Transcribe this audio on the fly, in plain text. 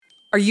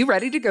Are you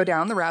ready to go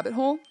down the rabbit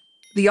hole?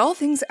 The All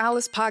Things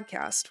Alice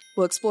podcast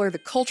will explore the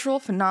cultural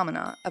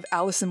phenomena of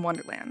Alice in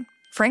Wonderland.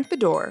 Frank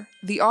Beddor,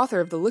 the author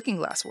of the Looking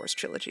Glass Wars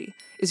trilogy,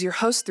 is your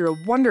host through a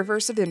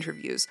wonderverse of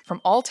interviews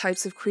from all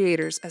types of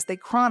creators as they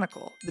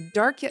chronicle the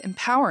dark yet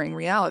empowering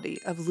reality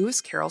of Lewis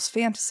Carroll's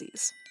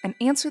fantasies and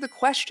answer the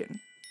question,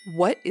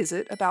 what is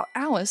it about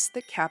Alice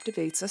that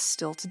captivates us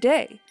still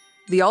today?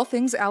 The All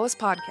Things Alice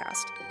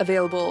podcast,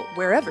 available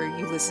wherever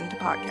you listen to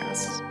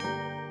podcasts.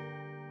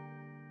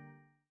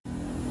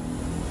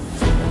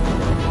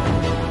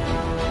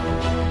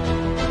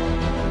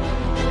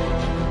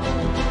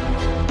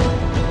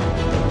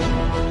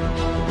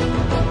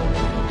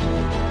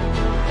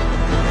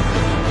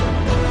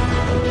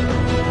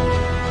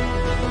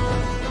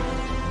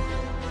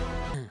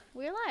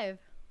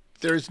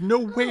 There's no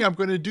way I'm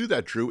going to do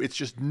that, Drew. It's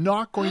just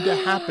not going to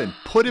happen.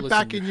 Put it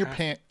back in your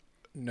pants.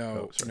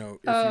 No. If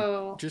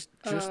you just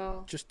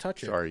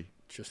touch it. Sorry.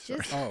 Just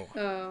sorry.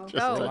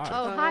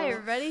 Hi,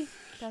 everybody.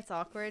 That's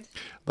awkward.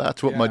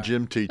 That's what my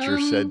gym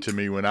teacher said to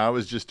me when I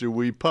was just a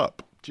wee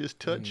pup. Just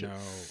touch it. No.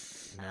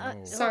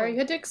 Sorry, you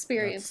had to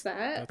experience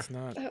that. That's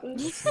not.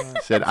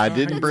 Said I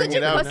didn't bring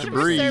it out to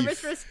breathe.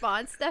 Service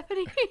response,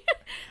 Stephanie.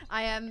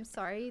 I am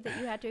sorry that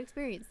you had to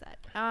experience that.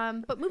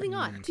 But moving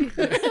on to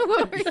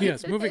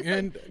yes, moving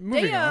on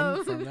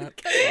from that.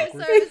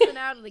 Customer service and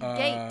out of the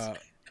gate.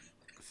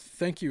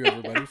 Thank you,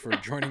 everybody, for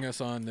joining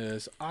us on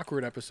this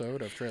awkward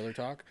episode of Trailer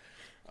Talk.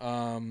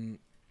 I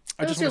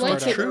just want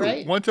to start out.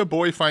 Right? Once a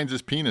boy finds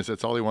his penis,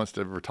 that's all he wants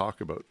to ever talk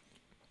about.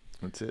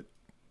 That's it.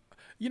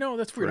 You know,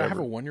 that's weird. Forever. I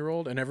have a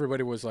 1-year-old, and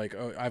everybody was like,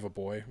 oh, I have a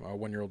boy, a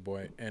 1-year-old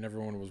boy, and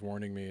everyone was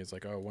warning me. It's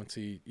like, oh, once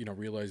he,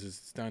 realizes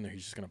it's down there,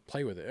 he's just going to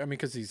play with it. I mean,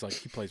 because he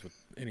plays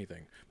with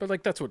anything.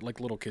 But, that's what,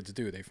 little kids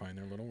do. They find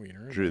their little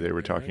wiener. Drew, they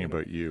were talking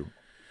about you.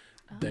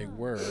 They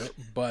were,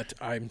 but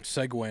I'm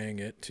segueing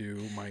it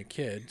to my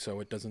kid,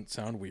 so it doesn't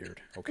sound weird,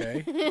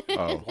 okay?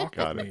 Walk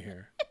with me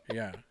here.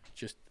 Yeah,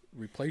 just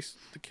replace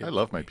the kid. I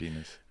love my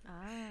penis.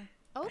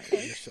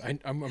 Okay.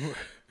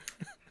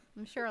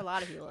 I'm sure a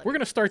lot of you. We're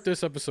gonna start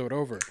this episode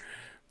over.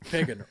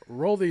 Pagan,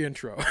 roll the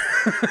intro. Wait,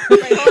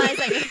 hold on a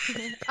second.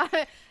 What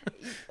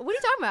are you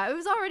talking about? It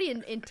was already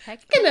in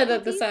tech. You can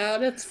edit this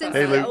out. It's fine.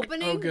 Since the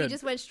opening, we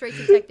just went straight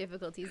to tech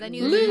difficulties. I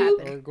knew this would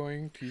happen. We're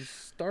going to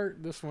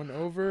start this one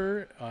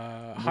over.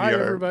 Hi,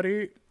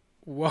 everybody.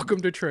 Welcome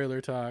to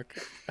Trailer Talk.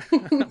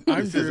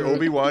 This is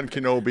Obi-Wan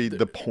Kenobi,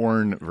 the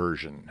porn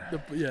version.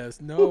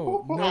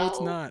 No,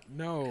 it's not.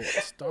 No,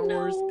 Star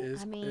Wars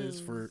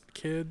is for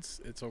kids.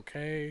 It's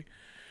okay.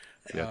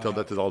 Yeah, tell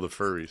that to all the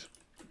furries.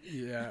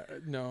 Yeah,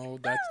 no,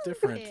 that's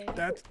different.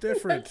 That's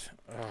different.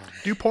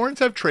 Do porns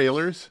have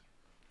trailers?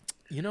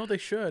 They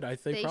should.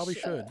 They probably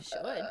should.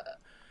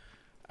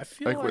 I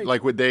feel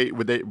like would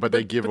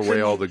they give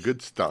away all the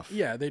good stuff?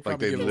 Yeah, they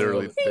probably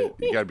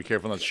you gotta be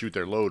careful not to shoot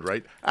their load,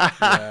 right?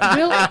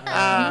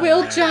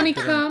 Will Johnny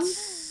come?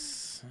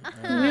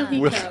 Will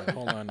he come?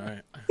 Hold on, all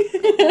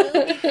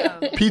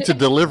right. Pizza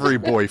delivery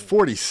boy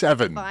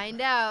 47. Find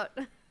out.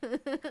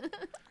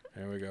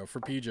 There we go for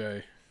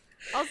PJ.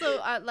 Also,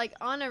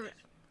 on a.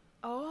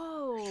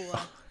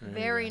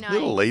 Very nice. A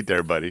little late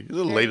there, buddy. A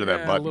little late on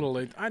that button. A little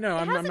late. I know.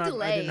 I'm not.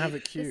 I didn't have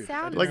it queued.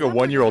 Like a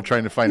 1-year-old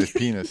trying to find his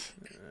penis.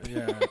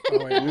 Yeah.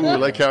 Ooh,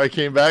 like how I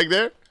came back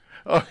there?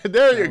 Oh,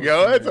 there you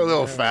go. That's a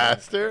little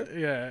faster.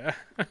 Yeah.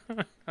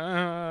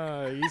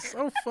 He's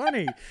so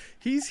funny.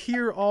 He's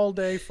here all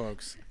day,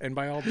 folks. And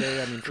by all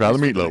day, I mean try the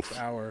meatloaf.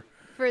 Hour.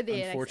 For the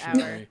next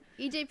hour.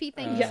 EJP,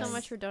 thank you so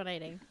much for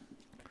donating.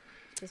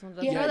 Just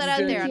wanted to throw that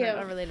out there on an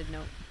unrelated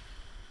note.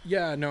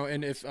 Yeah, no,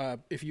 and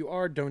if you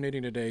are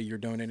donating today, you're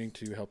donating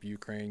to help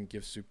Ukraine,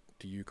 give soup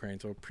to Ukraine,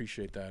 so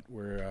appreciate that.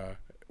 We're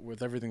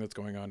with everything that's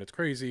going on, it's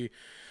crazy.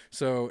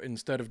 So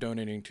instead of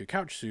donating to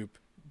Couch Soup,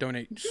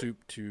 donate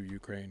soup to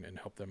Ukraine and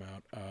help them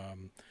out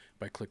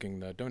by clicking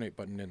the donate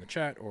button in the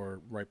chat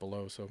or right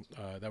below. So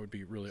that would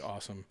be really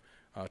awesome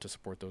to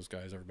support those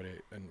guys, everybody,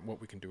 and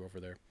what we can do over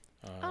there.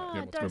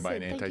 Darcy,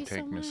 buying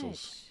anti-tank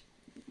missiles.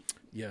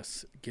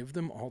 Yes, give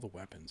them all the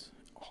weapons.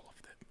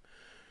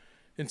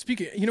 And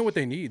speaking, you know what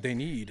they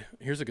need?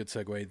 Here's a good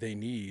segue. They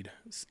need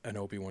an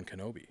Obi-Wan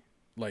Kenobi.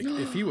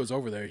 If he was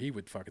over there, he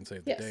would fucking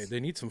save the day. They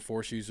need some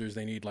Force users.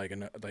 They need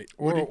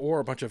or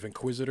a bunch of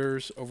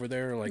Inquisitors over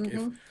there.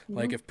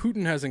 If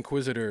Putin has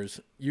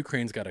Inquisitors,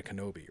 Ukraine's got a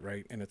Kenobi,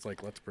 right? And it's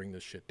let's bring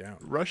this shit down.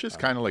 Russia's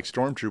kind of like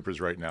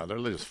stormtroopers right now. They're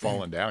just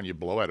falling down. You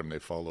blow at them, they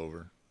fall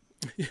over.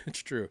 Yeah,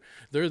 it's true.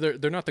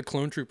 They're not the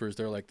clone troopers.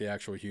 They're like the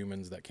actual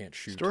humans that can't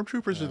shoot.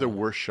 Stormtroopers are the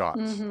worst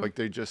shots.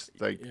 They just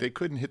they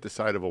couldn't hit the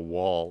side of a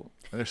wall,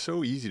 and they're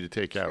so easy to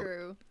take out.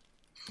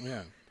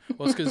 Yeah.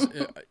 Well, it's because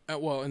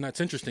and that's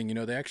interesting.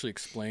 They actually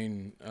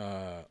explain.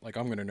 I'm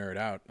going to nerd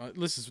out.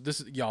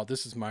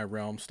 This is my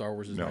realm. Star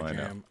Wars is my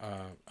jam.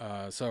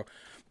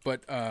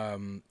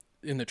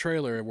 In the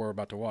trailer we're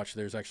about to watch,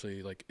 there's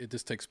actually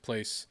this takes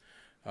place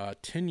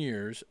 10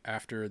 years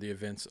after the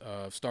events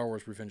of Star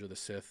Wars: Revenge of the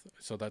Sith.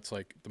 So that's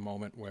like the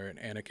moment where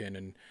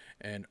Anakin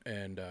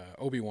and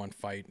Obi-Wan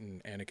fight,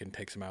 and Anakin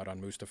takes him out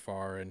on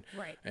Mustafar, and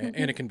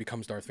Anakin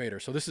becomes Darth Vader.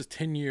 So this is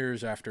 10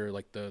 years after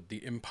like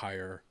the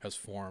Empire has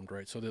formed,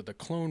 right? So the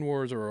Clone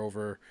Wars are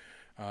over.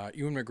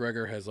 Ewan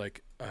McGregor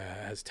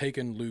has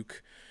taken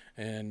Luke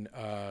and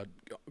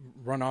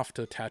run off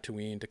to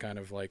Tatooine to kind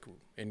of like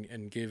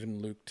and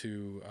given Luke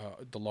to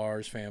the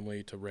Lars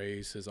family to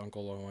raise his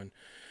Uncle Owen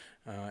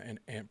and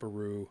Aunt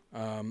Beru,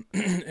 and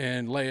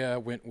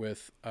Leia went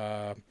with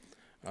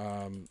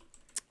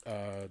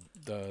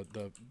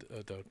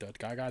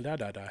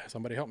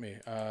somebody help me.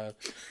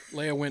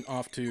 Leia went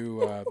off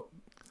to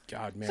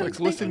God, man. It's like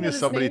listening to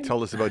somebody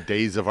tell us about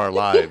Days of Our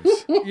Lives.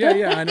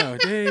 Yeah, I know.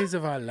 Days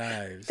of Our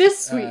Lives.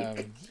 This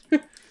week.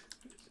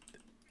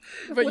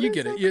 But What you is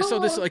get that it. Yeah, so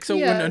this called? like so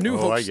Yeah. when A New Oh,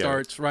 Hope I get it.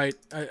 starts, right?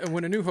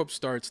 When A New Hope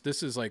starts,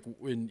 this is like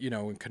when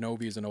when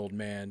Kenobi is an old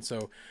man.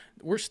 So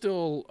we're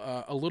still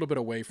a little bit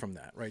away from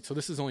that, right? So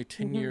this is only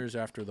 10 years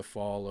after the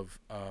fall of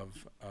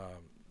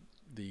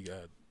the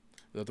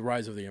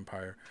rise of the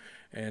Empire,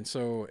 and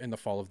so in the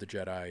fall of the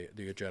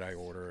Jedi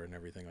Order and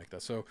everything like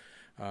that. So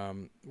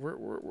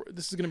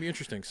this is going to be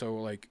interesting. So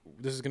like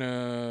this is going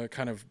to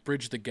kind of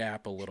bridge the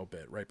gap a little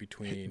bit, right,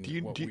 between.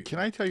 Can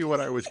I tell you what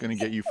I was going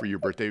to get you for your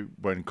birthday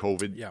when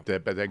COVID? Yeah.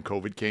 But then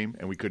COVID came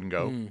and we couldn't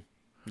go.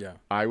 Yeah.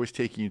 I was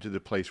taking you to the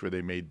place where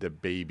they made the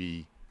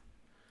baby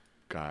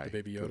guy,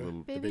 The Baby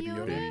Yoda? Baby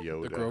Yoda? Baby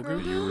Yoda. The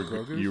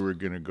Grogu? You were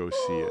going to go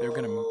see it. They're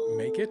going to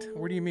make it?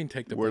 What do you mean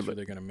take the We're place where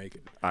they're going to make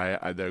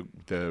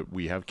it?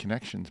 We have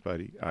connections,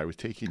 buddy. I was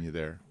taking you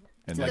there,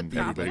 and To then the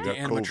everybody Like got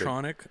the COVID.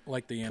 animatronic,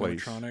 like the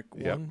place. animatronic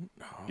Yep. one?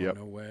 Oh, Yep.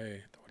 no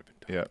way. That would have been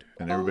dope. Yeah, dude.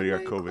 and everybody Oh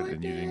got my COVID,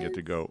 and you didn't get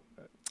to go.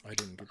 I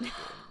didn't get to go.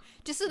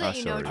 Just so that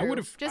you know, sorry. Drew. I would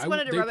have. Just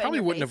wanted to They rub it in probably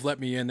your wouldn't face. have let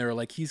me in. They were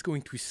like, he's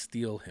going to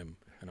steal him,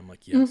 and I'm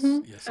like, yes,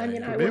 yes. I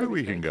mean, am. I Maybe would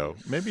we be can go.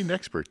 Maybe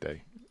next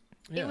birthday.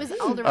 Yeah. It was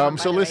Alderaan.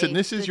 So by the listen, way.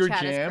 this is The your chat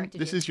has jam.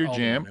 corrected This you. is your Alderaan,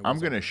 jam. it I'm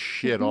was gonna Alderaan.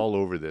 shit all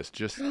over this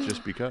just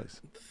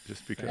because.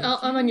 Just because.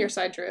 I'm on your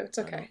side, Drew. It's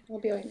okay. I'll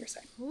be on your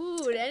side. Ooh,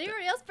 did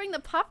anybody else bring the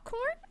popcorn?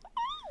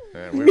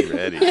 We're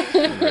ready.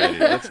 We're ready.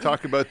 Let's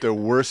talk about the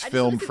worst I just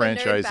film wanna see the nerd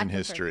franchise back in and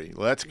history.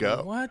 Let's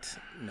go. What?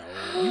 No,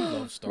 you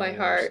love Star My Wars.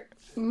 heart.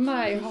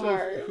 My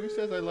heart. Who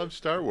says I love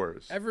Star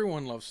Wars?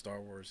 Everyone loves Star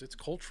Wars. It's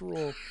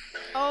cultural.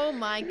 Oh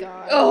my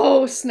god.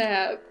 Oh,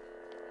 snap.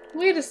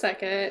 Wait a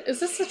second.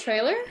 Is this the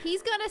trailer?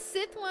 He's got a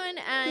Sith one,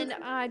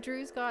 and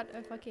Drew's got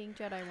a fucking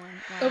Jedi one.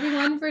 Wow.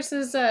 Obi-Wan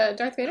versus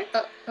Darth Vader?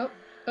 Oh,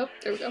 there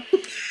we go.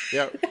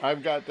 Yeah,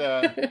 I've got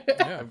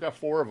I've got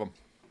 4 of them.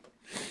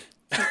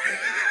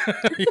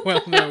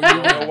 Well, no, I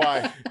don't know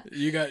why.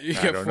 you got I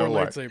 4 don't know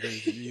why.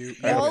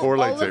 lightsabers. I have 4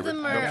 all lightsabers. of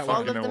them I don't are all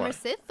fucking of know them why. are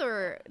Sith,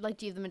 or like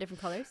do you have them in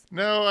different colors?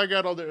 No, I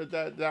got all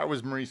that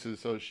was Maurice's,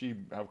 so she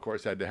of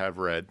course had to have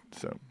red.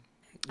 So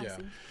I Yeah.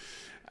 see.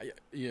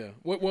 Yeah.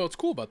 Well, it's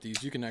cool about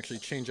these. You can actually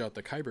change out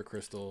the kyber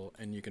crystal,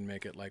 and you can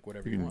make it like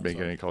whatever you you, can want. make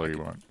So any color you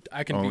want.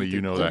 I can Only beat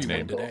you the know that Obi-Wan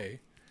name. today.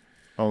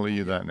 Only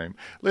you that name.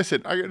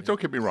 Listen, don't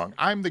get me wrong.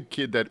 I'm the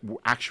kid that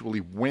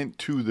actually went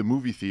to the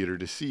movie theater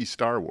to see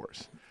Star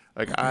Wars.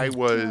 Like I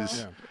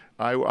was, Yeah.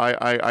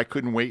 I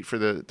couldn't wait for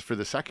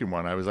the second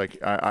one. I was like,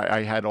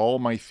 I had all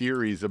my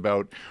theories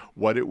about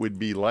what it would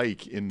be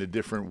like in the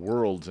different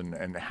worlds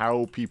and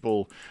how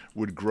people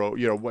would grow.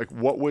 You know, like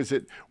what was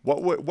it?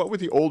 What would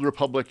the old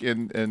Republic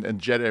and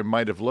Jedi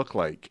might have looked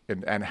like,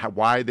 and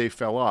why they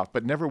fell off.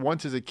 But never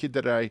once as a kid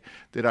did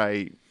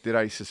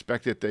I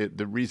suspect that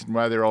the reason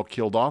why they're all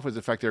killed off is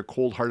the fact they're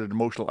cold-hearted,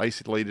 emotional,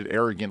 isolated,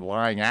 arrogant,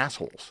 lying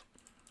assholes.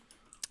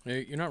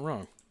 Hey, you're not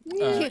wrong.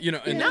 You're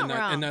not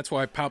wrong. And that's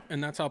why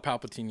that's how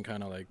Palpatine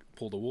kind of like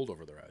pulled the wool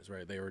over their eyes,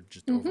 right? They were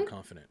just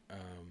overconfident,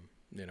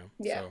 you know.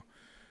 Yeah. So,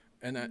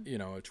 and that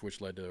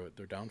which led to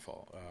their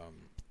downfall.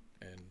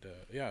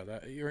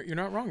 You're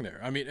not wrong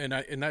there. I mean,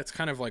 and that's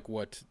kind of like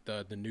what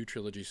the new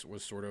trilogy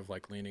was sort of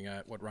like leaning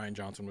at, what Rian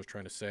Johnson was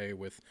trying to say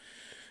with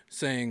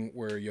saying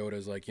where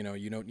Yoda's like, you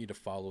don't need to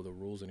follow the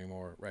rules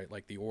anymore, right?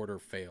 Like the order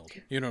failed.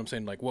 You know what I'm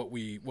saying? Like what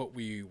we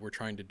were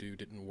trying to do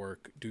didn't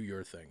work. Do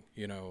your thing.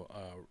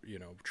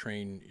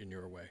 Train in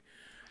your way.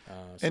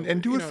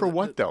 And do it for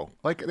what though?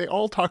 Like they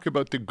all talk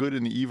about the good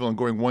and the evil and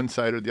going one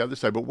side or the other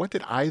side, but what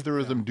did either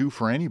of them do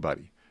for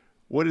anybody?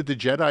 What did the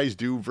Jedis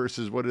do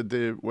versus what did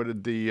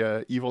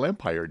the evil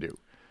Empire do?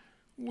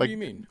 What do you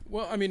mean?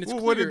 Well, I mean, it's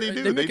clear. What did they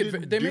do? They make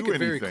didn't it do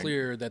very anything.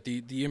 clear that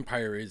the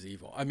Empire is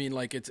evil. I mean,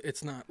 like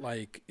it's not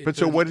like. But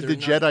so what did the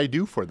Jedi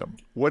do for them?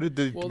 What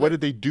did Well,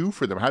 they do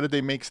for them? How did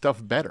they make stuff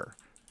better?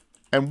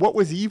 And what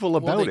was evil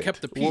about Well, they it?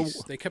 kept the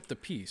peace. They kept the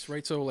peace,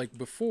 right? So like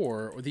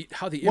before,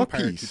 how the What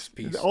Empire peace? keeps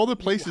peace. All the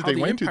places How they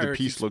went to, the Empire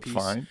peace keeps looked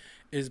fine.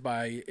 Is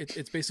by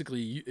it's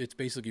basically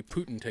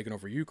Putin taking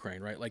over Ukraine,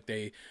 right? Like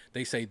they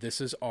say this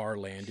is our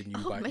land and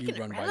you making it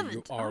run by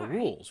relevant. our All right.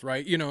 rules,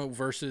 right?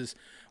 Versus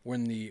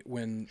when the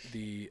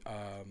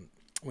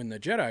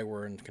Jedi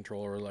were in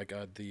control, or like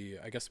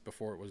I guess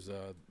before it was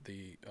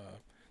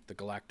the the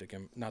galactic,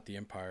 not the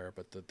Empire,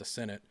 but the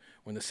Senate.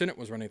 When the Senate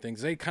was running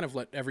things, they kind of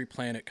let every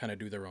planet kind of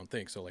do their own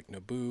thing. So like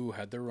Naboo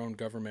had their own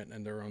government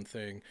and their own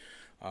thing.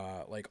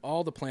 Like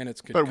all the planets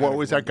could. But what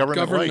was that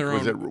government like?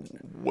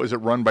 Was it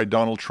run by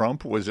Donald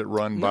Trump? Was it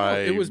run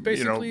by it was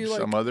basically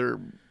some other?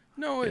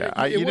 No,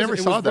 yeah, you never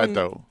saw that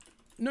though.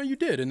 No, you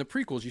did in the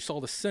prequels. You saw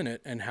the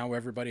Senate and how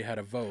everybody had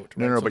a vote.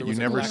 Right? No, but you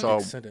never saw.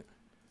 Senate.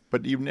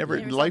 But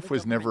life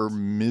was never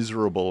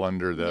miserable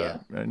under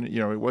the, and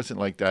it wasn't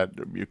like that.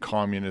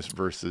 Communist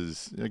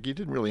versus, like, you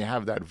didn't really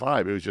have that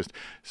vibe. It was just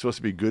supposed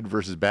to be good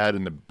versus bad,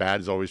 and the bad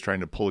is always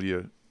trying to pull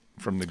you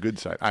from the good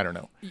side. I don't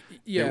know.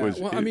 Yeah,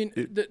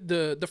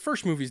 the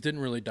first movies didn't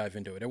really dive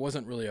into it. It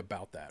wasn't really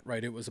about that,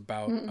 right? It was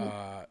about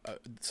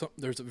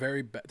there's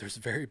very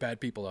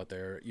bad people out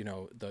there.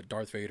 The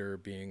Darth Vader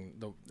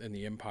being in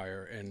the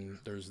Empire, and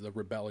there's the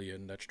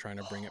rebellion that's trying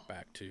to bring it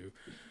back to.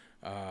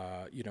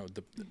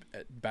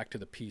 Back to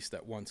the peace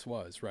that once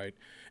was, right?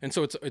 And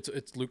so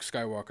it's Luke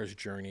Skywalker's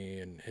journey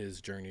and his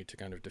journey to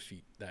kind of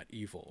defeat that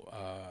evil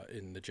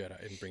in the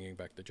Jedi and bringing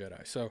back the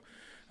Jedi. So,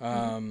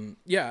 where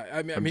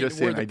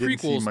the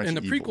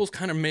prequels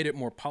kind of made it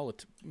more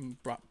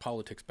brought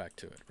politics back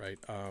to it, right?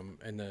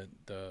 And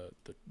the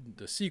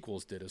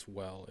sequels did as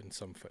well in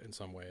some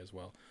way as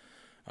well.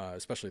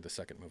 Especially the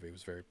second movie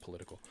was very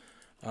political.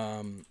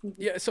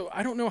 So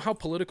I don't know how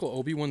political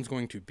Obi-Wan's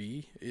going to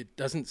be. It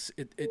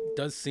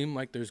does seem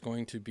like there's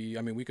going to be.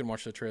 I mean, we can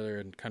watch the trailer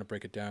and kind of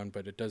break it down,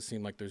 but it does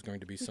seem like there's going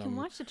to be some. We can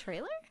watch the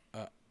trailer.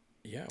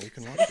 Yeah, we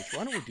can watch it.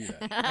 Why don't we do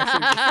that?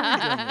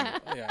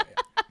 Actually, yeah.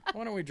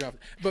 Why don't we drop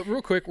it? But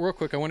real quick,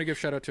 I want to give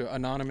shout out to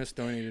Anonymous,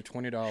 donated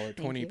 £20,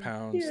 20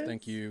 pounds. Yes.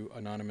 Thank you,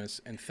 Anonymous,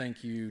 and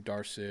thank you,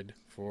 Darcid,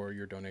 for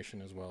your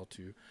donation as well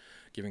to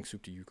giving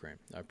soup to Ukraine.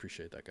 I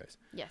appreciate that, guys.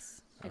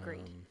 Yes,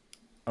 agreed.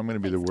 I'm going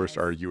to be the worst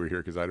arguer here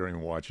because I don't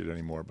even watch it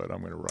anymore, but I'm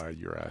going to ride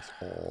your ass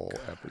all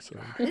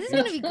episode. This is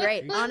going to be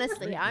great,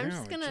 honestly. I'm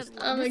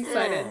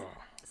excited.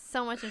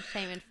 So much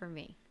entertainment for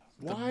me.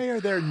 Why are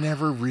there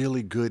never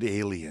really good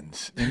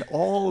aliens? In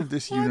all of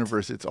this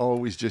universe, it's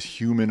always just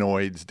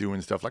humanoids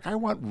doing stuff. Like, I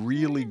want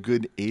really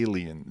good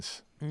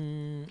aliens.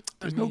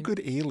 There's no good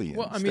aliens.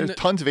 Well, there's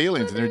tons of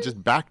aliens, and they're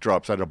just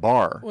backdrops at a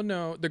bar. Well,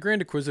 no, the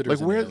Grand Inquisitor. Like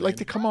where? Like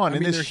to come on?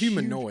 They're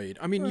humanoid.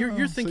 I mean,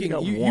 you're thinking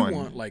you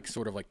want like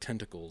sort of like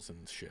tentacles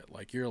and shit.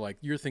 Like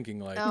you're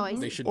thinking like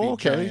they should be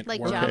giant like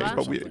Java.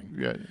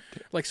 But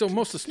like so,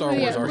 most of Star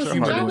Wars are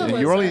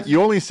humanoid. You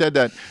only said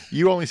that.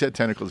 You only said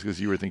tentacles because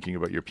you were thinking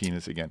about your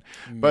penis again.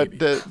 Maybe.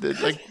 But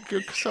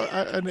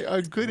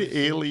a good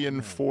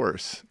alien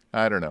force.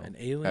 I don't know. An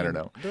alien? I don't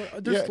know.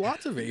 There's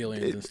lots of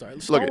aliens and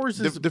stuff. Star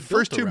Wars is the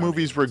first two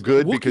movies were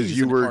good because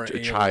you were a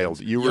child.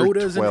 You were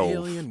Yoda's 12. An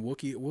alien.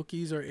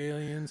 Wookiees are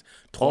aliens.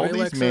 All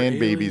these man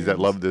babies that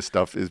love this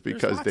stuff is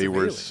because they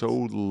were so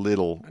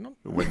little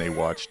when they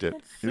watched it.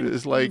 It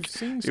was like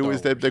it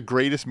was the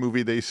greatest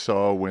movie they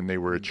saw when they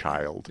were a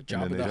child.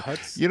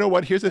 You know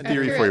what? Here's a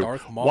theory for you.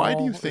 Why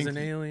do you think an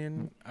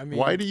alien? I mean,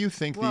 why do you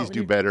think these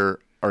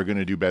are going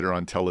to do better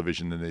on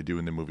television than they do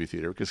in the movie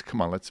theater? Because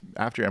come on,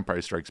 after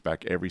Empire Strikes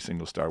Back, every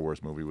single Star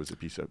Wars movie was a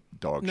piece of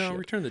dog shit. No,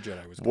 Return of the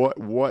Jedi was good.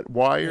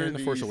 Why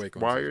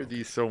are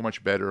these so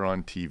much better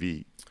on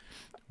TV?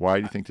 Why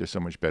do you think they're so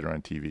much better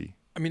on TV?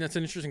 I mean, that's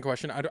an interesting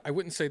question. I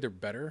wouldn't say they're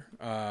better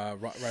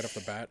right off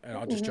the bat, and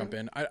I'll just jump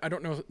in. I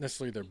don't know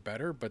necessarily they're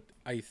better, but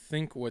I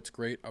think what's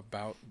great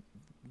about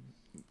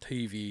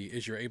TV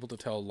is you're able to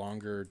tell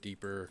longer,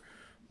 deeper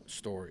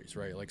stories,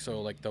 right? Like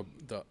so, like the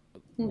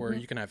where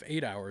you can have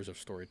 8 hours of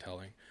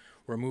storytelling,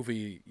 where a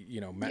movie,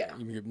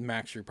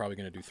 max you're probably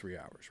going to do 3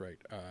 hours, right?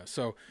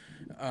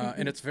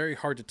 And it's very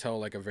hard to tell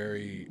like a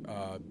very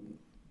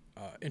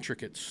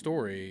intricate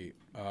story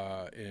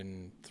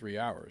in 3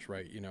 hours,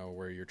 right?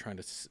 Where you're trying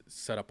to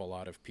set up a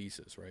lot of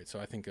pieces, right? So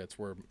I think that's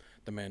where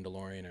The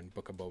Mandalorian and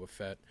Book of Boba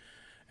Fett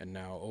and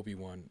now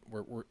Obi-Wan,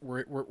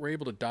 we're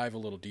able to dive a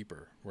little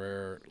deeper.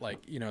 Where like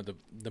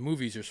the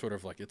movies are sort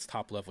of like it's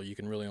top level. You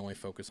can really only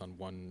focus on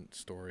one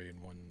story and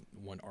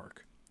one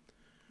arc.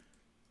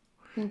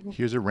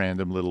 Here's a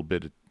random little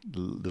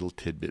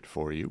tidbit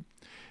for you.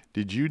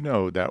 Did you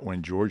know that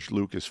when George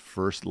Lucas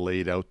first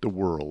laid out the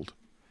world,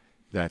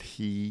 that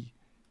he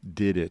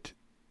did it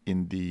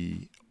in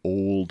the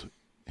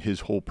his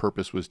whole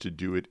purpose was to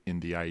do it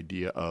in the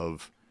idea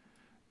of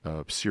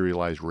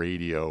serialized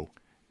radio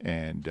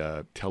and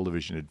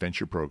television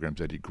adventure programs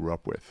that he grew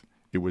up with.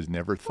 It was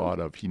never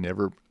thought of. He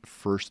never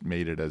first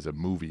made it as a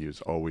movie. It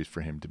was always for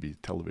him to be a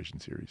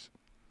television series.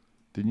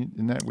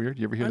 Isn't that weird?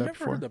 You ever hear that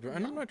before? I've never heard that,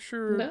 and I'm not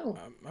sure. No.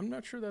 I'm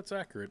not sure that's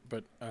accurate,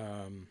 but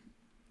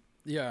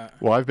yeah.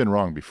 Well, I've been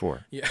wrong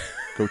before. Yeah.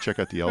 Go check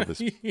out the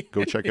Elvis.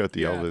 Go check out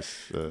the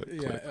Elvis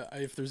clip.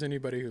 If there's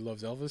anybody who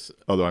loves Elvis.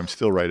 Although I'm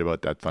still right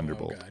about that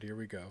Thunderbolt. Oh God, here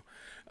we go.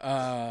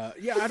 I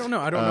don't know.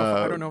 I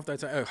don't know if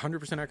that's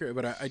 100% accurate,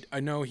 but I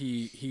know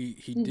he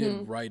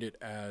did write it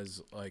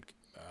as like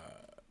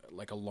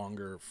a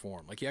longer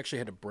form. Like he actually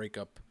had to break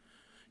up.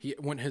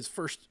 When his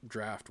first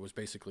draft was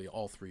basically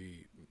all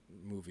three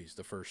movies.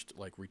 The first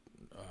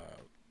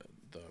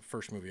the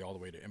first movie all the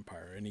way to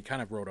Empire, and he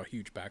kind of wrote a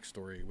huge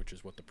backstory, which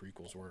is what the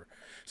prequels were.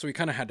 So he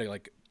kind of had to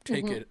like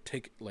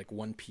take like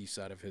one piece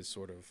out of his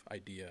sort of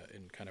idea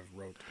and kind of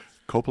wrote.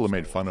 Coppola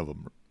made fun of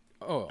him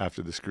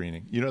after the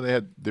screening. You know, they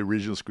had the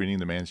original screening,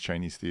 the Mann's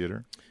Chinese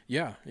Theater.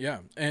 Yeah,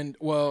 and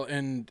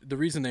the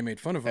reason they made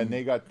fun of him,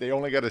 and they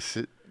only got to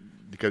sit.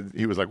 Because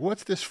he was like,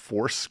 "What's this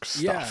Force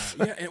stuff?"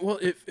 Yeah.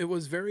 It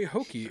was very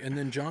hokey, and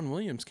then John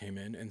Williams came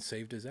in and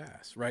saved his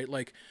ass, right?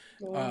 Like,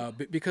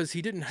 because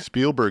he didn't.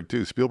 Spielberg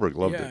too. Spielberg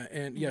loved it.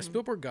 And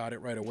Spielberg got it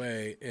right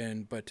away.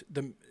 But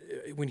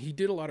when he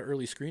did a lot of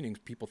early screenings,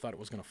 people thought it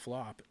was going to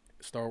flop,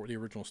 the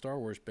original Star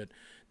Wars. But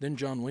then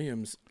John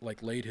Williams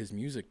like laid his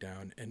music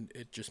down, and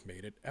it just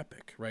made it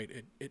epic,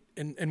 right?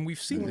 And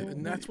we've seen it,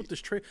 and that's what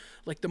this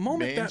like the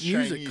moment that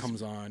music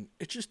comes on,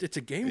 it's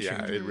a game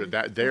changer.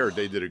 Yeah,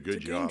 they did a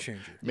good job. Game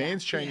changer.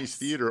 Mann's Chinese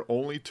Theater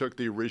only took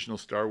the original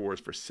Star Wars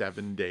for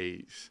 7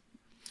 days.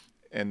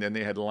 And then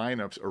they had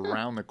lineups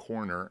around the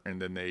corner,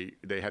 and then they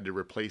had to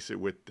replace it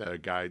with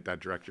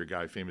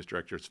famous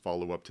director's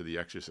follow-up to The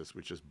Exorcist,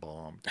 which just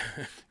bombed.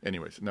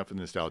 Anyways, enough of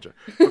nostalgia.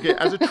 Okay,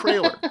 as a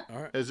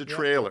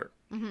trailer,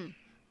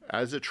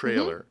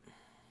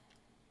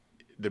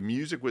 the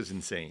music was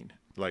insane.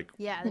 Like,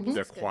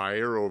 the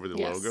choir over the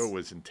logo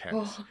was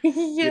intense. Oh,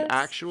 yes. It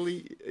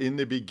actually, in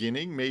the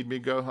beginning, made me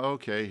go,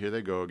 okay, here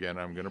they go again.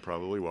 I'm going to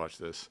probably watch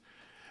this.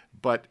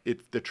 But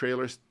the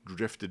trailer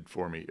drifted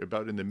for me.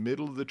 About in the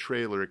middle of the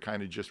trailer, it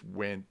kind of just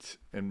went.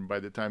 And by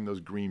the time those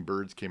green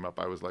birds came up,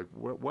 I was like,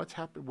 what's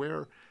happened?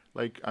 Where?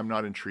 Like, I'm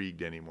not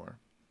intrigued anymore.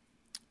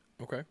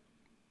 Okay.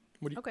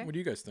 What do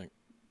you guys think?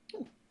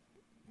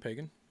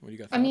 Pagan, what do you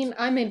got? I mean,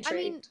 I'm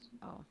intrigued.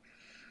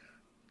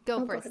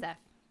 Go for it, Steph.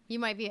 You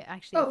might be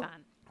actually a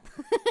fan.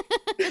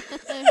 You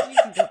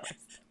can go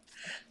first.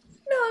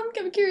 No,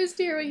 I'm curious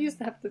to hear what you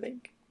have to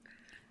think.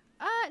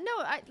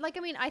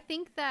 I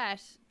think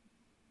that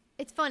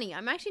it's funny.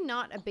 I'm actually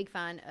not a big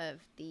fan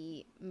of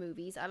the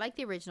movies. I like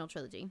the original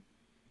trilogy,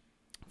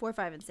 4,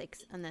 5, and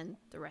 6, and then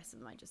the rest of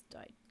them I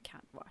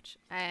can't watch.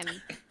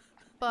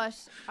 But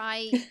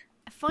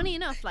funny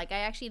enough, like I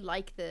actually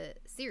like the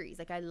series.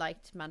 Like I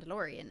liked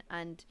Mandalorian,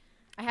 and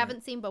I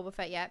haven't seen Boba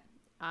Fett yet.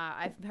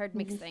 I've heard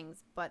mixed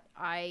things, but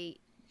I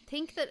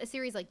think that a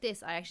series like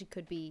this I actually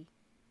could be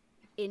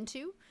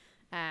into.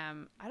 I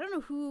don't know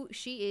who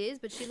she is,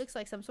 but she looks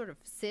like some sort of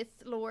Sith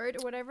Lord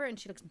or whatever, and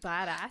she looks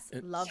badass.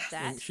 Love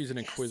that. She's an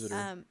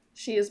Inquisitor.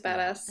 She is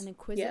badass. An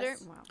Inquisitor?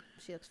 Yes. Wow,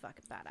 she looks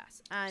fucking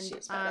badass. And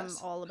I'm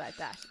all about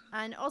that.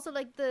 And also,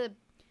 like, the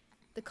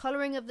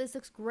coloring of this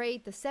looks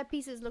great. The set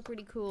pieces look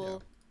really cool.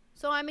 Yeah.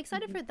 So I'm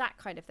excited for that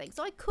kind of thing.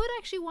 So I could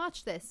actually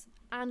watch this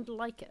and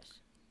like it.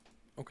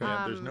 Okay.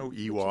 Yeah, there's no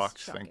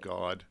Ewoks, thank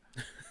God.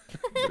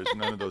 There's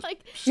none of those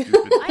like, stupid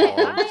dogs.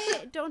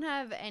 I don't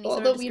have any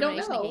sort of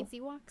discrimination against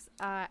Ewoks.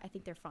 I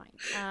think they're fine.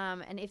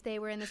 And if they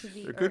were in this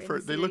movie, they're good for.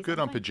 They look good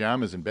on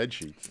pajamas and bed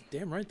sheets.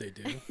 Damn right they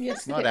do.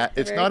 Yes,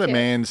 it's not a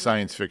man's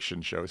science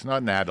fiction show. It's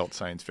not an adult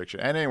science fiction.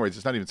 And anyways,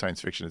 it's not even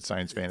science fiction. It's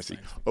science fantasy.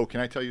 Oh,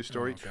 can I tell you a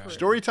story?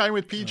 Story time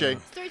with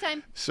PJ. Story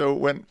time. So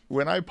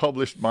when I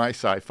published my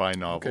sci-fi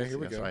novels, here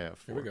we go. I have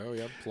 4. Here we go.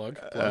 Yeah, plug.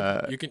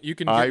 You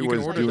can I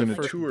order doing the a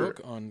first tour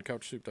book on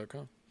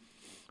couchsoup.com.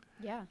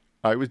 Yeah.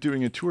 I was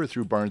doing a tour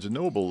through Barnes &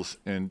 Nobles,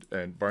 and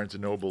Barnes &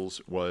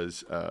 Nobles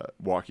was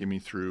walking me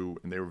through,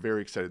 and they were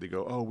very excited. They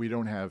go, oh, we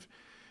don't have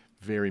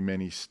very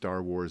many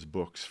Star Wars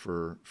books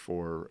for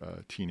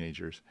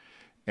teenagers.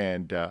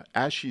 And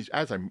as she's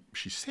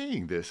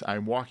saying this,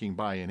 I'm walking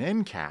by an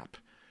end cap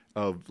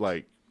of,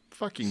 like,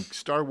 fucking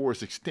Star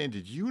Wars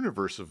extended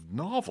universe of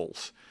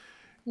novels.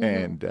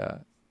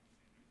 Mm-hmm.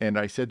 And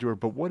I said to her,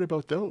 but what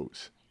about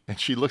those? And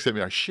she looks at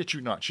me, I shit you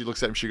not. She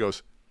looks at me, she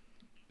goes,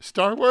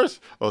 Star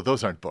Wars? Oh,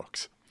 those aren't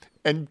books.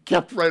 And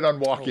kept right on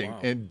walking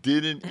and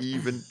didn't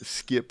even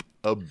skip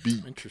a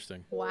beat.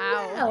 Interesting.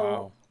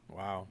 Wow.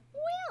 Well.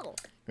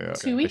 Yeah,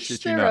 to each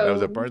their own. That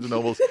was own. at Barnes &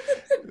 Nobles.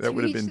 That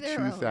would have been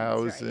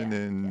 2000 right,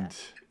 and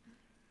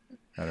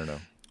I don't know.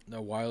 A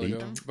while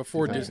ago.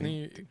 Before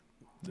Disney.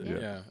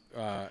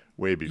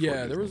 Way before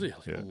Yeah, Disney. there was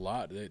a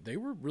lot. They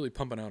were really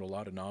pumping out a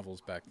lot of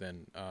novels back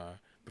then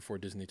before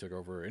Disney took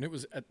over. And there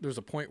was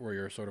a point where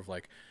you're sort of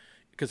like,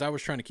 because I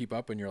was trying to keep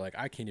up, and you're like,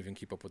 I can't even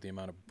keep up with the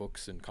amount of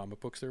books and comic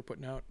books they were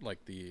putting out,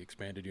 like the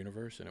expanded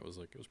universe, and it was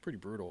pretty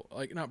brutal.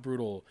 Like, not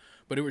brutal,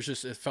 but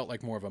it felt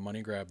like more of a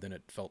money grab than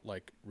it felt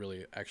like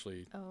really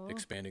actually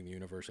expanding the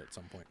universe at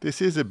some point.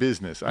 This is a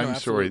business. I'm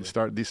sorry.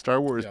 These Star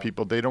Wars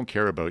people, they don't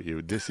care about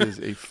you. This is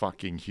a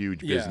fucking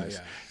huge business.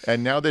 Yeah.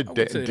 And now that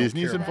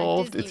Disney's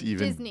involved, it's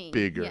even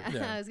bigger.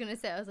 Yeah. I was going to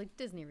say, I was like,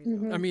 Disney.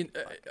 Really I mean,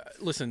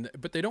 listen,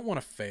 but they don't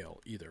want to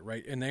fail either,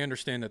 right? And they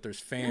understand that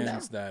there's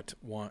fans that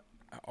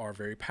are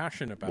very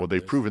passionate about. Well,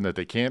 they've proven that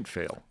they can't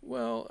fail.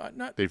 Well,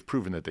 they've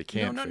proven that they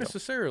can't. No, not fail.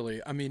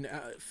 necessarily. I mean,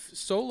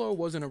 Solo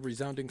wasn't a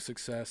resounding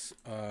success,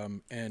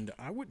 and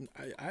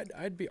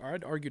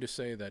I'd argue to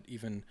say that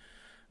even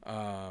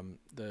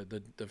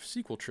the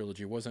sequel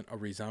trilogy wasn't a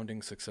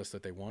resounding success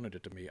that they wanted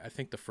it to be. I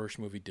think the first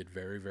movie did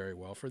very, very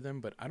well for them,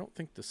 but I don't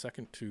think the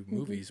second two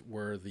movies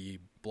were the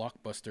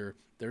blockbuster.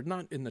 They're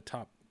not in the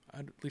top.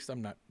 At least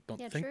I'm not. Don't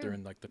Yeah, think true. they're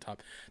in like the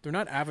top. They're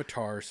not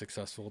Avatar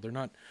successful. They're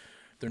not.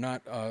 They're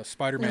not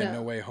Spider-Man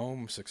No Way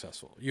Home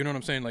successful. You know what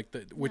I'm saying? Like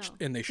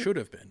and they should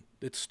have been.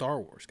 It's Star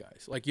Wars,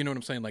 guys. Like, you know what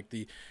I'm saying? Like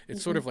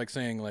it's sort of like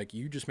saying like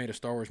you just made a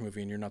Star Wars movie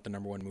and you're not the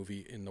number one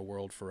movie in the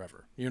world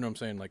forever. You know what I'm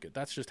saying? Like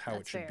that's just how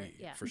it should fair, be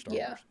yeah. for Star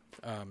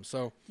Wars.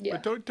 So Yeah.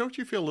 But don't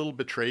you feel a little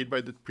betrayed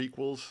by the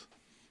prequels?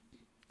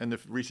 And the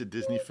recent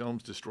Disney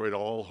films destroyed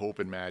all hope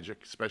and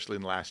magic, especially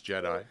in Last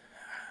Jedi.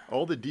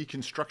 All the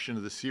deconstruction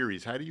of the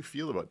series. How do you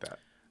feel about that?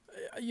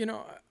 you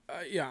know,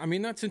 yeah. I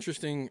mean, that's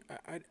interesting.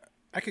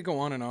 I could go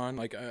on and on.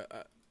 Like,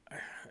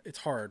 it's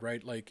hard,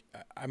 right? Like,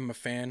 I'm a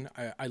fan.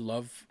 I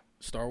love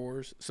Star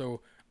Wars,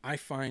 so I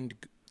find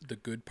the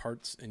good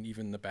parts and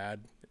even the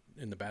bad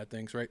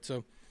things, right?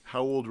 So,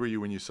 how old were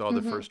you when you saw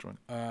the first one?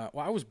 well,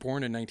 I was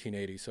born in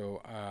 1980,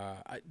 so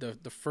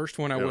the first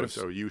one I would have.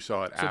 So you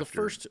saw it So after. the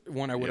first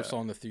one I would have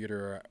saw in the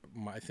theater.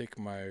 I think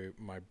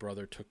my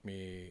brother took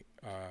me.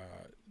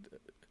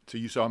 So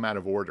you saw them out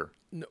of order.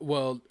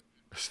 Well,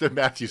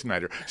 Matthew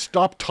Snyder,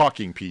 stop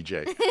talking,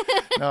 PJ.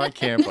 No, I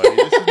can't, buddy.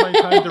 This is my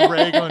time to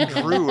rag on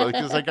Drew.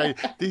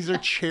 These are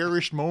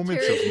cherished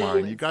moments of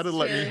mine. You got to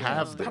let me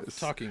have stop this.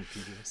 talking,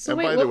 PJ. So And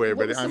wait, by the what- way,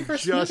 what everybody, was the I'm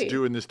first just movie?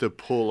 doing this to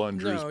pull on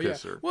Drew's No, yeah.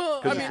 pisser.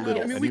 Well, 'Cause I it's mean,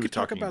 little, I mean, and we he was could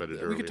talk talking about it we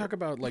earlier. could talk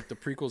about like the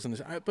prequels and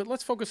this, but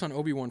let's focus on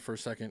Obi-Wan for a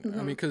second. I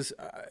mean, because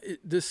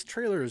this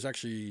trailer is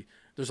actually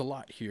there's a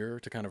lot here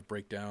to kind of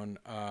break down.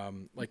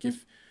 Like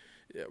if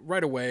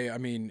right away, I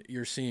mean,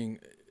 you're seeing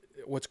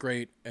what's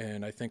great,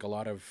 and I think a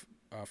lot of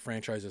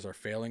franchises are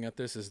failing at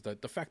this is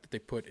that the fact that they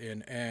put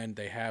in and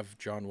they have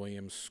John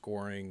Williams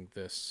scoring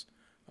this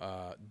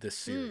this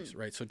series,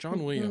 right? So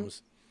John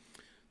Williams,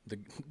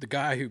 the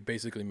guy who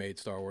basically made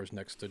Star Wars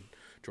next to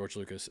George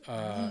Lucas,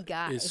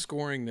 guy. is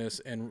scoring this,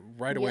 and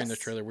right away in the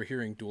Yes. trailer we're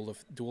hearing Duel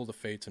of the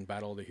Fates and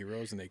Battle of the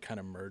Heroes, and they kind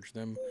of merge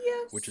them,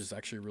 which is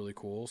actually really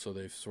cool. So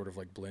they've sort of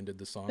like blended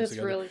the songs That's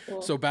together. really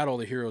cool. So Battle of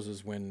the Heroes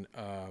is when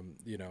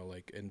you know,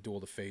 like, and Duel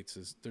of the Fates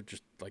is they're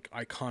just like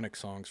iconic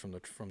songs from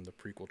the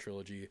prequel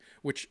trilogy,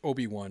 which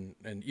Obi-Wan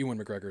and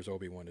Ewan McGregor's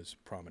Obi-Wan is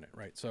prominent,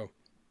 right? So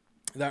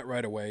that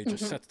right away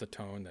just sets the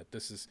tone that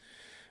this is,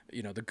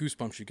 you know, the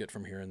goosebumps you get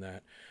from hearing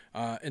that.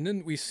 And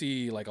then we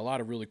see like a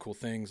lot of really cool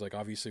things. Like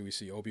obviously we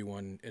see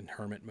Obi-Wan in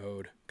hermit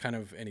mode,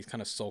 and he's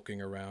kind of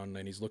sulking around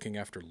and he's looking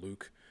after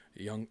Luke.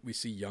 We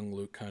see young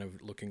Luke kind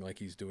of looking like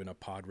he's doing a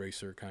pod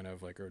racer, kind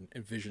of like, or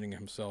envisioning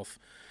himself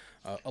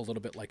a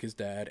little bit like his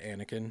dad,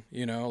 Anakin.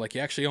 You know, like he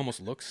actually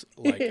almost looks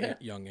like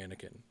young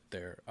Anakin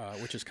there,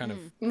 which is kind of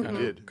weird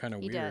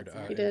He does,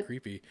 yeah. He and did.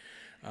 creepy.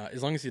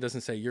 As long as he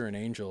doesn't say "you're an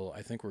angel,"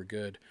 I think we're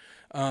good.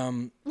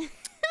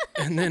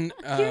 And then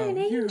You're an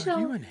angel.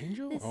 You an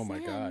angel? Oh my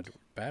God,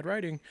 bad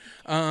writing.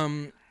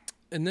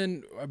 And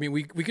then I mean,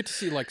 we get to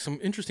see like some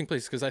interesting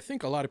places, because I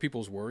think a lot of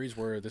people's worries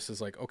were this is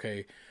like,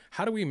 okay,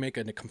 how do we make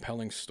a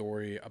compelling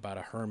story about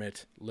a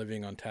hermit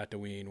living on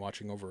Tatooine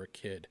watching over a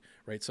kid,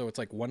 right? So it's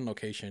like one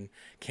location.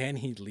 Can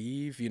he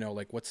leave? You know,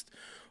 like what's,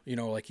 you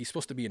know, like he's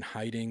supposed to be in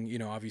hiding, you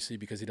know, obviously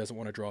because he doesn't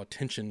want to draw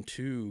attention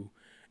to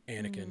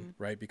Anakin,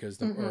 right?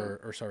 Because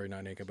or sorry,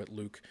 not Anakin, but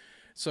Luke.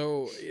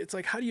 So it's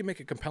like, how do you make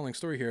a compelling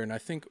story here? And I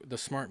think the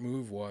smart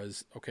move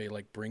was, okay,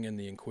 like bring in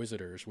the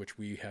Inquisitors, which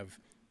we've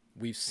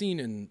seen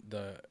in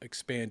the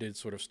expanded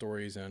sort of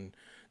stories and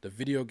the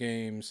video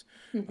games,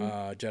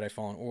 Jedi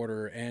Fallen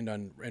Order,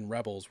 and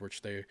Rebels,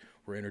 which they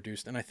were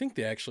introduced. And I think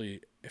they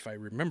actually, if I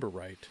remember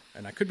right,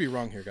 and I could be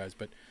wrong here, guys,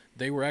 but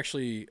they were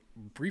actually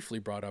briefly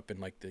brought up in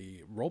like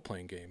the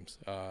role-playing games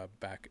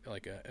back,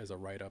 like as a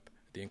write-up.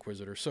 The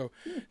Inquisitors. So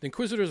the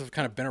Inquisitors have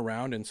kind of been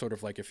around, and sort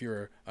of like if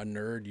you're a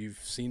nerd, you've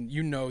seen,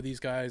 you know, these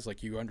guys,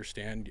 like you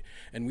understand,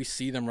 and we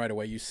see them right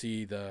away. You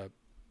see the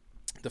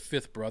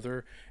fifth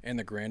brother and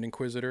the Grand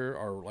Inquisitor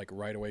are like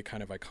right away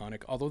kind of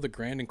iconic. Although the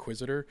Grand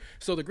Inquisitor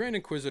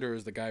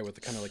is the guy with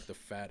the kind of like the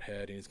fat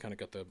head, and he's kind of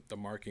got the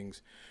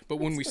markings. But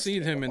when we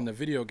see him in the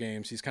video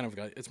games, he's kind of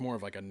got, it's more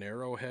of like a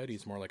narrow head.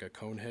 He's more like a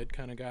cone head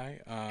kind of guy.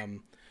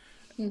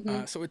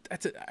 So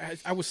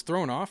I was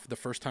thrown off the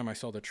first time I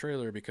saw the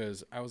trailer,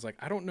 because I was like,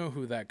 I don't know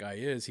who that guy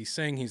is. He's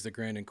saying he's the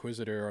Grand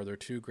Inquisitor. Are there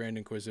two Grand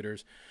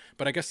Inquisitors?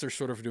 But I guess they're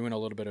sort of doing a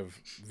little bit of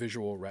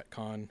visual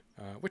retcon,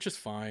 which is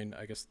fine.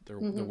 I guess they're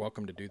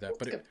welcome to do that.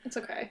 But It's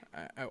okay.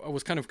 I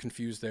was kind of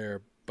confused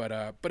there. But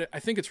I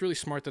think it's really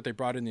smart that they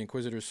brought in the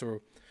Inquisitors.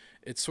 So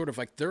it's sort of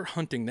like they're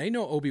hunting. They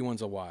know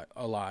Obi-Wan's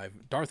alive.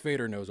 Darth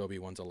Vader knows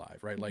Obi-Wan's alive,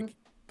 right? Like,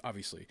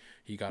 obviously,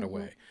 he got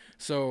away.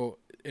 So,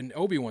 and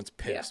Obi-Wan's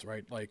pissed,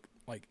 right?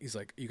 Like he's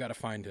like, you got to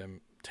find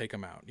him, take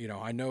him out. You know,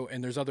 I know,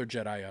 and there's other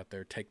Jedi out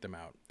there, take them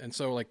out. And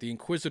so, like, the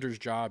Inquisitor's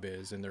job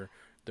is, and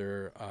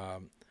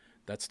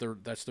that's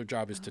their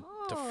job is to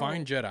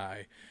find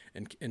Jedi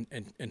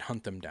and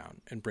hunt them down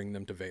and bring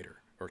them to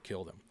Vader or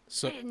kill them.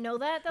 So I didn't know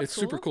that. That's it's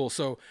super cool.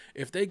 So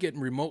if they get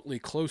remotely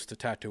close to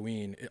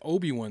Tatooine,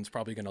 Obi-Wan's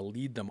probably going to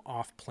lead them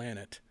off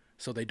planet,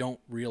 so they don't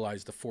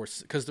realize the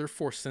Force, because they're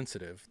Force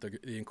sensitive.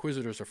 The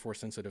Inquisitors are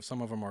Force sensitive.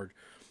 Some of them are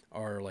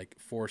are like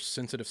force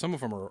sensitive. Some of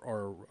them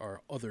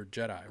are other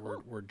Jedi,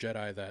 were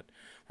Jedi that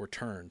were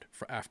turned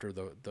for after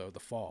the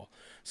fall.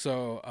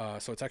 So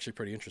it's actually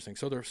pretty interesting.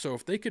 So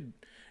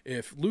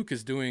if Luke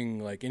is doing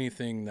like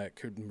anything that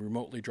could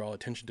remotely draw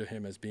attention to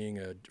him as being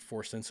a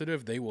force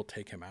sensitive, they will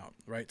take him out,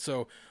 right?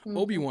 So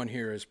Obi-Wan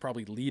here is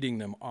probably leading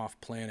them off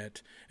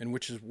planet, and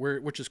which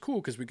is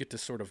cool because we get to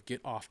sort of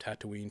get off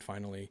Tatooine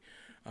finally.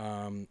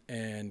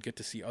 And get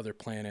to see other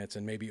planets,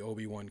 and maybe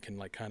Obi-Wan can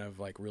like kind of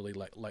like really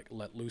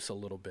let loose a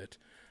little bit,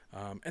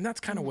 and that's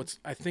kind of what's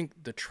I think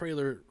the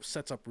trailer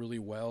sets up really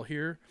well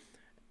here,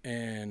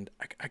 and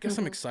I guess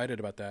I'm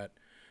excited about that,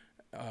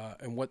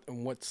 and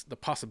what's the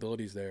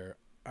possibilities there.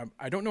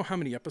 I don't know how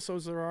many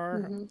episodes there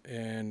are,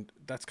 and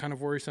that's kind of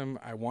worrisome.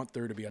 I want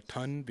there to be a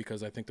ton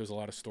because I think there's a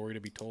lot of story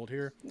to be told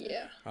here.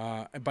 Yeah.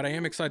 But I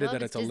am excited Well,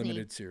 that it's a Disney,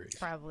 limited series.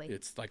 probably.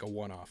 It's like a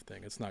one-off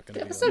thing. It's not going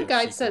The to be. episode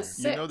guide says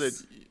 6. You know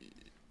that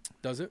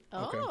Does it?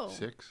 Okay. Oh,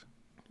 6.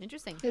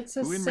 interesting. It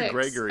says Ewan 6.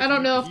 McGregor, I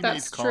don't know he if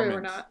that's made true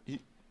or comments. not.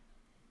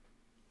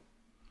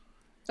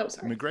 Oh,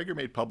 sorry. McGregor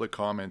made public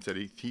comments that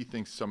he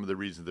thinks some of the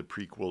reasons the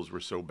prequels were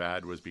so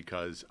bad was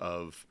because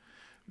of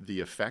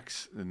the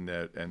effects, and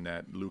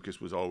that Lucas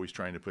was always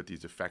trying to put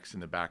these effects in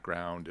the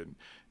background,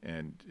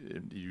 and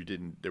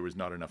there was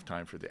not enough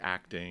time for the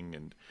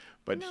acting,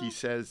 but he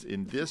says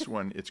in this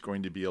one it's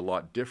going to be a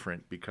lot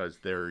different because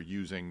they're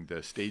using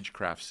the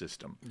stagecraft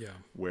system,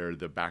 where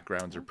the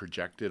backgrounds are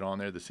projected on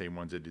there, the same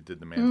ones that he did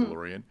The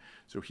Mandalorian.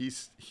 So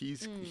he's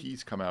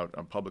come out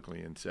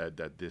publicly and said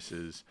that this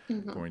is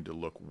going to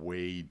look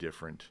way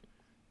different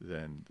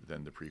than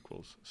the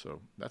prequels. So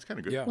that's kind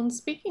of good. Yeah. Well, and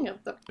speaking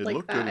of the It like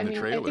looked that, good in I the mean,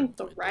 I trailer. think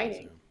the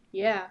writing.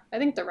 I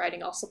think the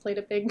writing also played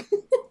a big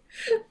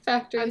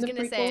factor I was in the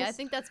gonna prequels. say, I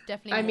think that's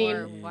definitely I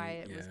more mean- why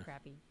it was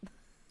crappy.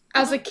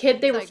 As a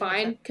kid, they were Sorry, go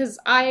ahead, fine Seth. because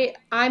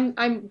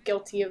I'm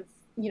guilty of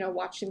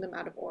watching them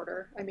out of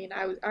order. I mean,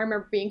 I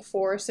remember being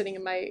 4, sitting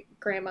in my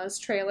grandma's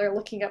trailer,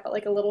 looking up at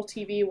like a little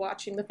TV,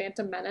 watching The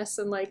Phantom Menace,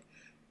 and like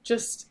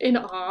just in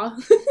awe.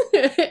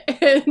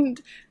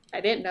 And I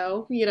didn't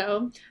know,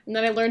 and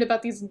then I learned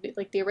about these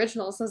like the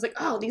originals, and I was like,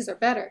 oh, these are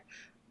better.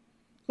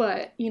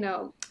 But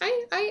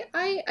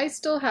I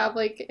still have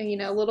like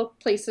little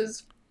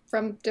places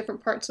from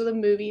different parts of the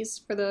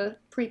movies for the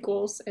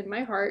prequels in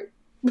my heart.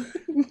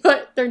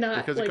 But they're not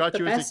Because like it got the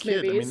you best as a kid.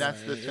 movies. I mean,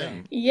 that's the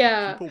thing.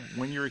 Yeah. People,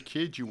 when you're a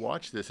kid, you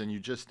watch this and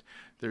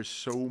there's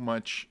so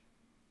much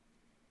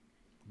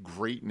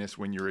greatness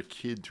when you're a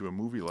kid to a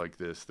movie like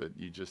this that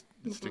it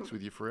sticks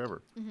with you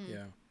forever.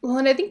 Yeah. Well,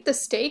 and I think the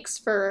stakes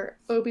for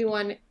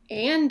Obi-Wan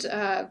and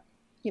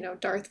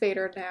Darth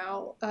Vader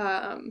now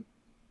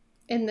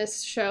in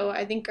this show,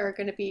 I think are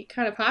going to be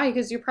kind of high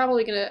because you're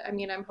probably going to,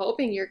 I'm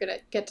hoping you're going to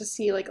get to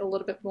see like a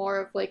little bit more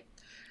of like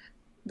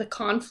the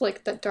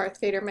conflict that Darth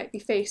Vader might be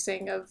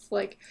facing of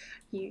like,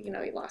 he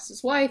lost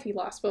his wife, he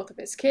lost both of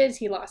his kids,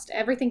 he lost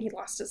everything, he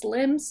lost his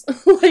limbs,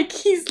 like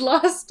he's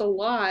lost a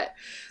lot.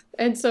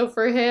 And so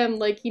for him,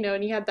 like,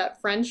 and he had that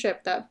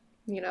friendship, that,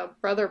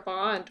 brother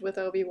bond with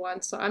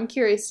Obi-Wan. So I'm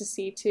curious to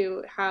see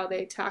too how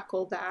they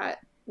tackle that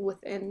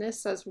within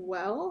this as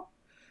well.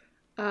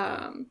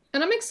 And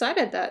I'm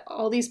excited that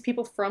all these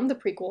people from the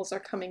prequels are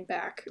coming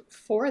back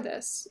for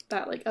this,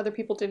 that like other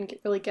people didn't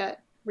really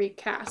get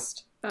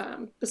recast,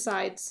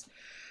 besides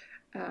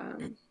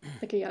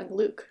like a young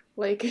Luke,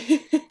 like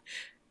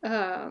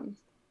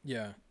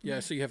yeah.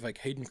 So you have like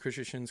Hayden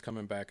Christensen's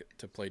coming back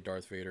to play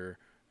Darth Vader,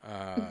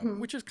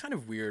 which is kind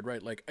of weird,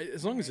 right? Like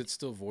as long as it's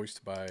still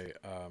voiced by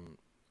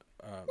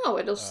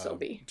it'll still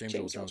be James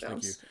Earl Jones.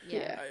 Thank you.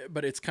 Yeah.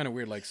 But it's kind of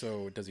weird. Like,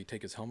 so does he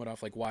take his helmet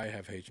off? Like, why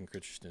have Hayden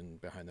Christensen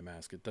behind the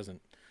mask? It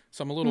doesn't.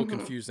 So I'm a little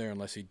confused there,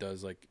 unless he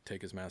does like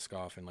take his mask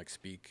off and like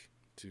speak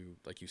to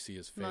like you see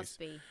his face. Must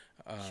be.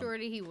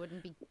 Surely he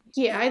wouldn't be.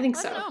 Yeah, I think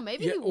I so. don't know.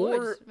 Maybe Yeah, he would.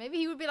 or- Maybe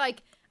he would be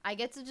like, I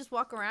get to just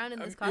walk around in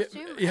this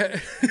costume. Yeah,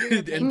 You're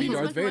and be paying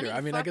Darth much Vader. money? I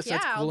mean, I Fuck guess yeah,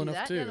 that's I'll cool do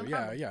enough that, no too.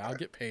 problem. Yeah, I'll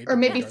get paid. Or to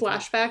be maybe Darth Vader.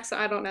 flashbacks,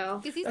 I don't know.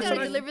 Because he's That's got to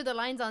what I- deliver the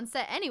lines on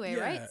set anyway,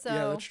 right? So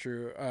Yeah, that's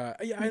true.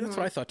 That's what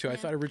I thought too. I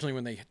thought originally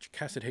when they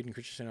casted Hayden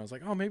Christensen, I was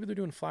like, oh, maybe they're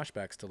doing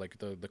flashbacks to like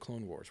the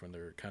Clone Wars when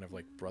they're kind of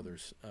like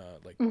brothers,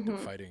 like they're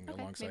fighting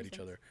alongside makes each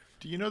sense. other.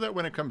 Do you know that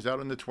when it comes out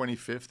on the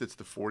 25th, it's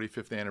the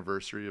 45th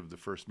anniversary of the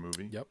first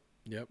movie? Yep.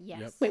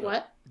 Yes. Wait,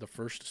 what? The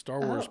first Star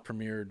Wars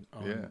premiered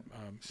on Yeah.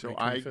 So May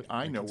I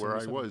 25th, know where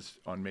I 1977 was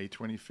on May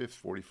 25th,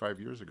 45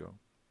 years ago.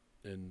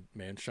 in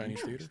Man's Chinese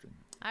Theater. Interesting.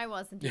 I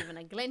wasn't even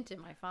a glint in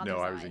my father's No,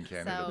 I was in eye,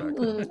 Canada so-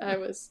 back then. I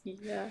was,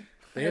 yeah.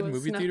 They I had was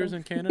movie nothing. theaters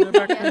in Canada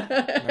back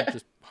then, not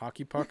just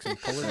hockey pucks and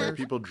polar bears.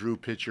 People drew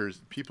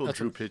pictures.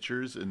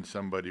 Pictures, and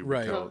somebody would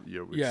Right. tell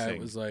you would Yeah, sing.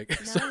 it was like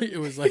so it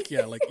was like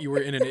like you were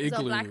in an It's all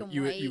igloo. black and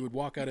You white. would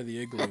walk out of the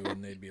igloo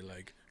and they'd be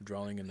like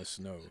drawing in the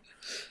snow.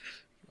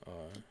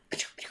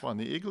 Well, and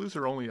the igloos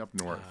are only up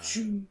north.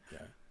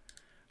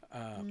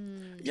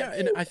 Yeah,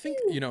 and I think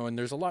and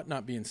there's a lot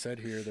not being said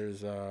here.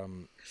 There's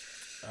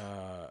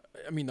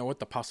I mean, what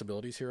the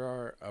possibilities here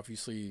are.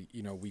 Obviously,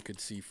 we could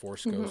see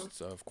Force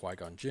ghosts of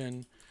Qui-Gon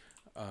Jinn.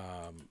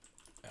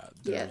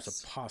 There's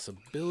Yes. a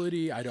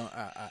possibility. I don't.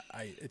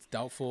 It's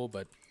doubtful,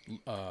 but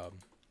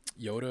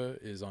Yoda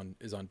is on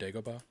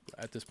Dagobah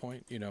at this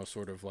point. You know,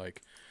 sort of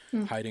like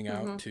hiding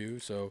out too.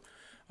 So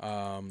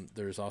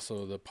there's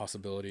also the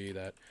possibility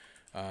that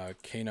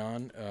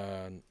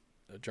Kanan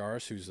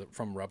Jarrus, who's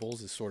from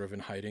Rebels, is sort of in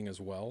hiding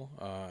as well.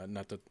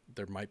 Not that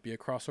there might be a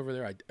crossover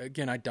there.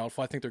 I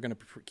doubtful. I think they're going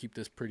to keep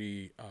this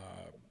pretty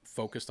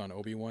focused on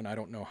Obi-Wan. I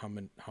don't know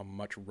how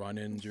much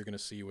run-ins you're going to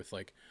see with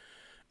like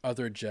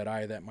other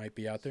Jedi that might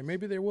be out there.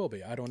 Maybe there will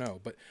be. I don't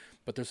know.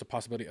 But there's a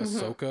possibility.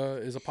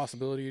 Ahsoka is a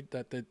possibility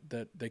that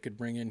they could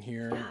bring in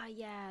here.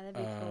 Yeah, that'd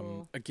be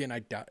cool. Again, I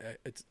doubt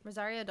it's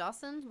Rosario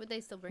Dawson. Would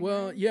they still bring?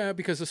 well, her in? yeah,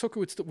 because Ahsoka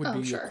would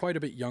be sure. quite a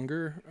bit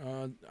younger.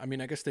 I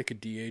mean, I guess they could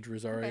de-age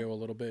Rosario a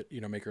little bit.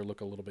 You know, make her look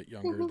a little bit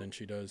younger than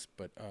she does.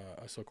 But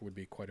Ahsoka would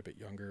be quite a bit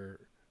younger.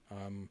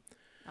 Oh,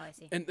 I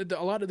see. And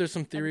there's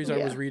some theories I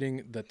was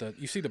reading that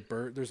you see the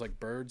bird. There's like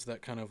birds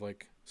that kind of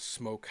like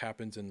smoke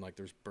happens and like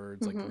there's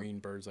birds like green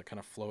birds that kind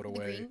of float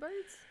away. The green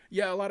birds?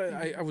 Yeah, a lot of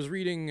I was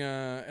reading,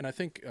 and I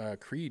think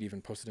Creed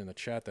even posted in the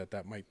chat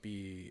that might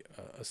be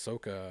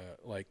Ahsoka,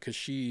 like because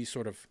she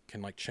sort of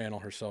can like channel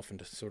herself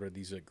into sort of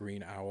these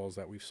green owls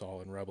that we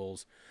saw in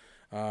Rebels,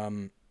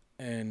 and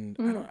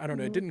I don't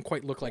know, it didn't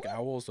quite look like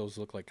owls; those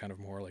look like kind of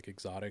more like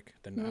exotic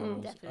than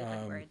owls. Definitely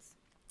like birds.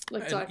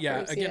 Like And Doctors,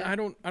 yeah, again,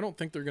 I don't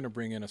think they're gonna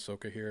bring in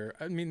Ahsoka here.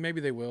 I mean, maybe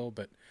they will,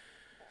 but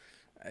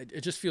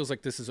it just feels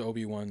like this is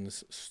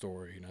Obi-Wan's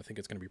story, and I think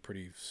it's gonna be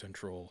pretty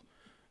central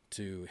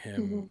to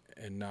him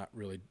and not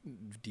really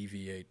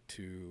deviate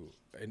to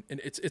and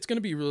it's going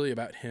to be really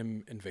about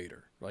him and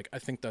Vader. Like I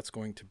think that's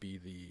going to be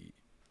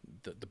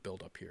the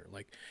build up here.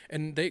 Like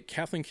and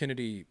Kathleen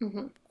Kennedy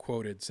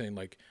quoted saying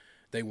like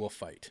they will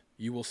fight.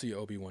 You will see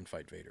Obi-Wan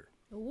fight Vader.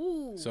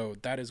 Ooh. So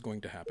that is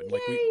going to happen.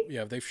 Like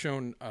they've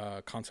shown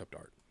concept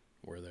art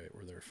where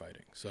they're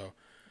fighting. So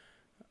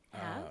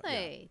Have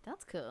they?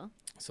 That's cool.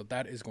 So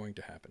that is going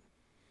to happen.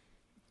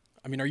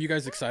 I mean, are you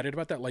guys excited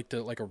about that? Like a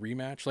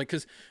rematch? Like,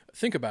 cause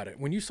think about it.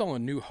 When you saw A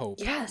New Hope,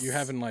 Yes. you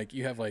have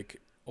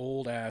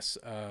old ass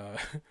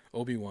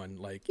Obi-Wan.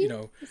 Like, you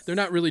know, they're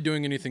not really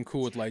doing anything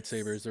cool with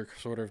lightsabers. They're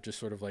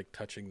sort of like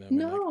touching them.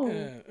 No.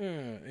 And like,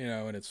 you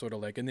know, and it's sort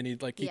of like, and then he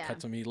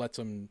cuts him. He lets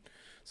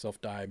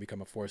himself die and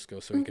become a Force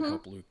ghost so he can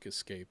help Luke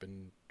escape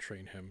and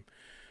train him.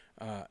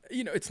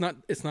 You know, it's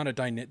not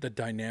the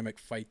dynamic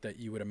fight that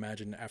you would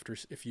imagine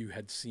if you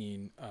had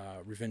seen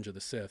Revenge of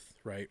the Sith,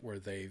 right, where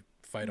they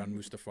fight on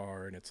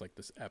Mustafar and it's like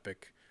this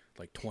epic,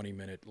 like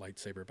 20-minute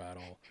lightsaber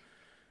battle.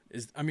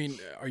 Is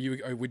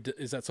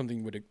that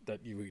something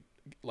that you would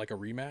like a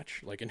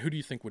rematch? Like, and who do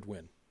you think would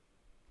win?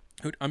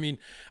 I mean,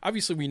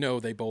 obviously we know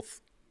they both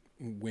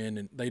win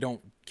and they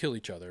don't kill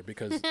each other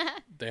because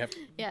they have.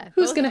 Yeah.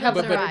 Who's both gonna of have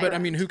them the But survive. I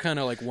mean, who kind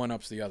of like one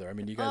ups the other? I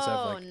mean, you guys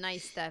have like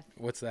nice stuff.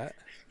 what's that?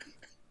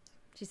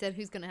 She said,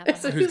 "Who's gonna have the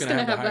So high who's Who's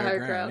gonna gonna have the higher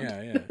ground?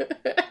 Yeah.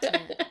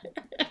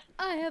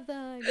 I have the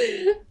high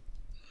ground."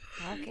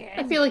 Okay.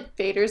 I feel like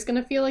Vader's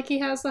gonna feel like he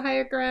has the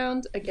higher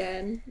ground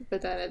again,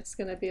 but then it's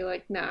gonna be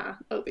like, nah,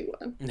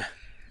 Obi-Wan.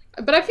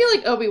 But I feel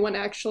like Obi-Wan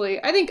I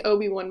think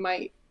Obi-Wan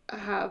might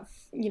have,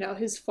 you know,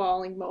 his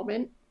falling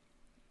moment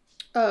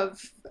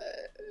of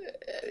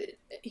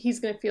he's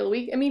gonna feel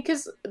weak. I mean,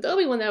 because the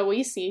Obi-Wan that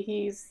we see,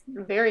 he's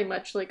very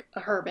much like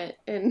a hermit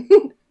in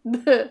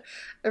the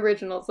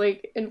originals.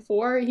 Like in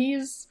 4,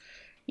 he's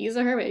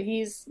a hermit.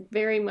 He's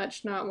very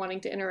much not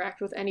wanting to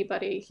interact with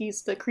anybody.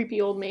 He's the creepy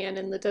old man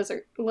in the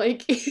desert,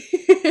 like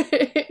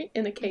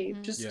in a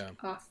cave, just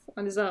off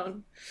on his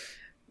own.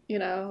 You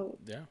know.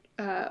 Yeah.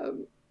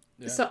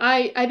 So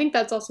I think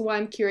that's also why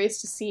I'm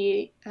curious to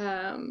see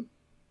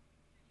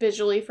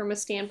visually from a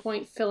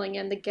standpoint filling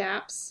in the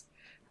gaps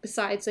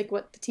besides like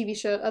what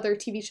other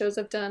TV shows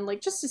have done, like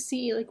just to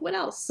see like what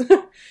else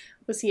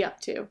was he up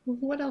to?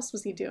 What else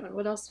was he doing?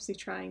 What else was he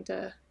trying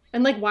to?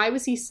 And like why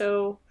was he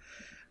so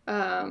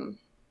Uncle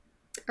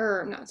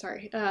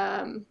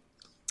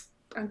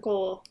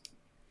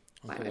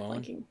why am I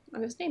Owen? blanking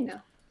on his name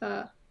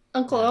now?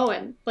 Uncle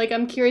Owen. Like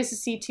I'm curious to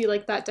see too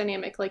like that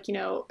dynamic, like, you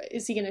know,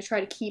 is he gonna try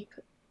to keep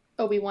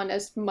Obi-Wan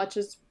as much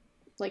as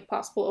like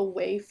possible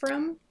away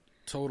from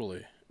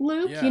Totally.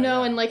 Luke, Yeah, you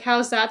know, yeah. and like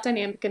how's that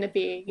dynamic gonna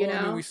be, you Well,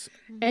 I know?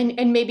 mean,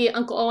 And maybe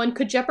Uncle Owen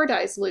could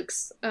jeopardize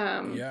Luke's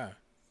yeah.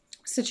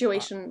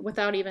 situation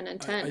without even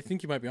intent. I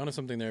think you might be onto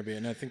something there,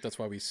 and I think that's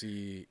why we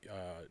see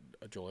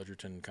Joel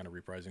Edgerton kind of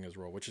reprising his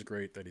role, which is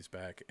great that he's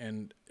back.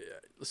 And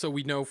so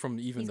we know from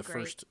even He's the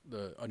great. first,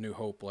 A New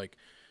Hope, like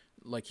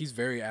he's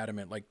very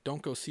adamant, like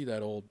don't go see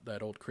that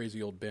old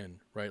crazy old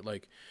Ben, right?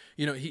 Like,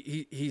 you know,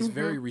 he's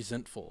very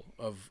resentful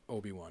of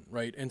Obi-Wan,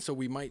 right? And so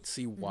we might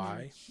see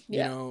why,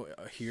 Yeah. you know,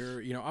 here,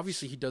 you know,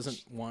 obviously he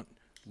doesn't want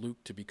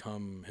Luke to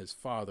become his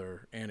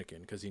father,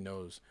 Anakin, because he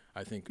knows,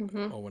 I think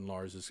Owen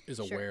Lars is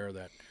aware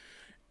that,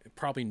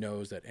 probably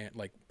knows that,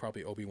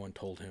 probably Obi-Wan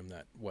told him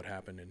that what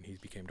happened and he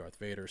became Darth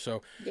Vader.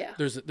 So Yeah.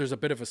 there's a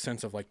bit of a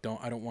sense of like,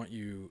 I don't want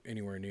you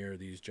anywhere near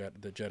the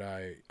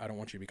Jedi. I don't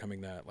want you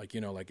becoming that, like,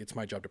 you know, like it's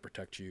my job to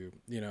protect you,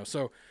 you know?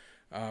 So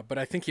But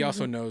I think he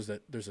also knows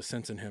that there's a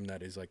sense in him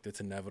that is like, it's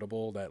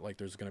inevitable that like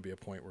there's going to be a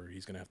point where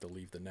he's going to have to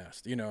leave the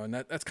nest, you know, and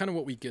that's kind of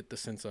what we get the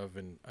sense of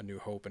in A New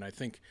Hope. And I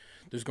think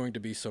there's going to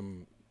be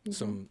some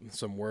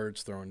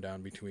words thrown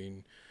down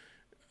between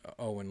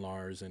Owen,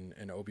 Lars, and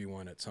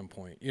Obi-Wan at some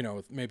point, you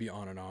know, maybe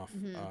on and off,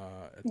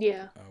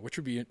 which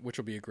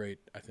will be a great,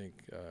 I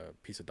think,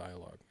 piece of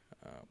dialogue.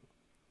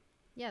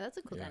 Yeah, that's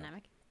a cool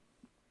dynamic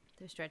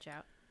to stretch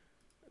out.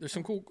 There's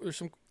some.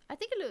 I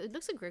think it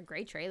looks like a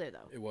great trailer,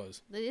 though. It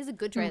was. It is a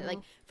good trailer. Like,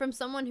 from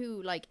someone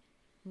who, like,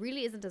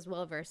 really isn't as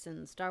well versed in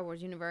the Star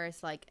Wars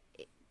universe, like,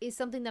 it is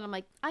something that I'm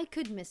like, I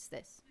could miss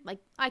this. Like,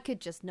 I could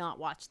just not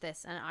watch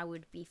this and I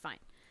would be fine.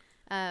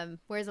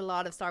 Whereas a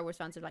lot of Star Wars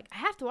fans are like, I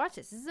have to watch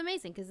this. This is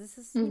amazing because this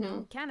is, you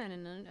know, canon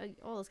and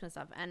all this kind of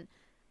stuff. And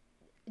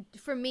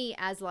for me,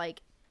 as,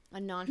 like, a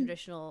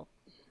non-traditional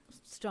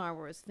Star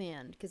Wars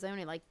fan, because I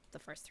only like the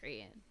first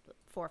 3 and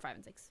 4, 5,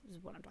 and 6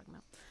 is what I'm talking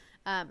about.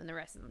 And the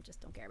rest of them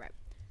just don't care about.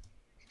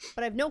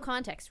 But I have no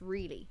context,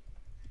 really,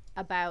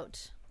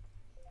 about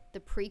the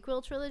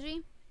prequel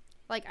trilogy.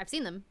 Like, I've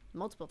seen them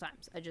multiple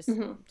times. I just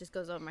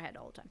goes over my head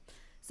all the time.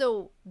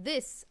 So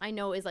this, I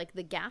know, is like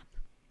the gap.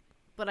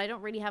 But I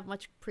don't really have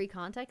much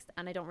pre-context.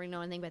 And I don't really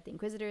know anything about the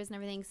Inquisitors and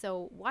everything.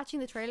 So watching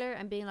the trailer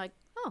and being like,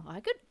 oh, I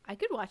could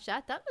watch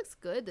that. That looks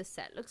good. The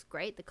set looks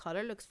great. The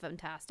color looks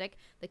fantastic.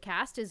 The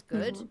cast is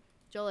good.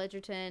 Joel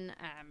Edgerton,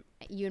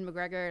 Ewan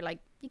McGregor. Like,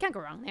 you can't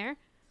go wrong there.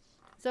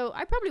 So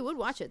I probably would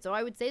watch it. So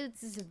I would say that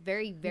this is a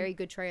very, very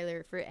good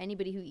trailer for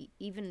anybody who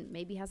even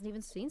maybe hasn't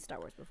even seen Star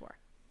Wars before.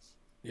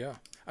 Yeah,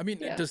 I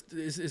mean, is it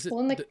the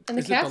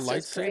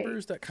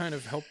lightsabers that kind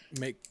of help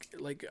make,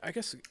 like, I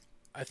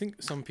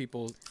think some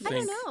people think... I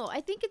don't know.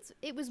 I think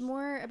it was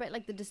more about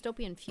like the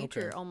dystopian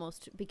future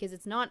almost, because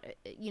it's not,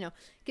 you know,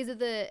 because of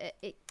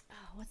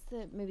what's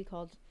the movie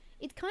called?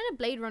 It's kind of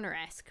Blade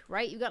Runner-esque,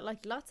 right? You've got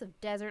like lots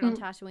of desert on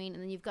Tatooine,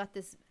 and then you've got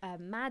this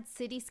mad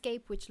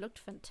cityscape which looked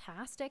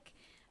fantastic.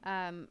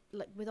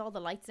 Like with all the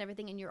lights and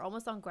everything, and you're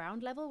almost on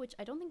ground level, which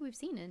I don't think we've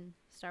seen in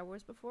Star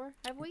Wars before,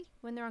 have we?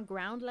 When they're on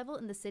ground level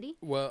in the city,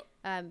 well,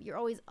 you're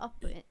always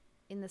up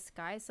in the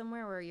sky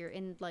somewhere, where you're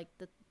in like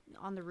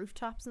on the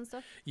rooftops and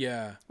stuff.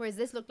 Yeah. Whereas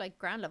this looked like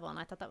ground level, and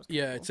I thought that was cool.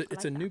 Yeah,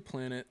 it's a new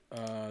planet.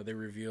 They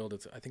revealed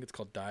I think it's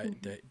called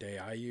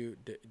Daiyu,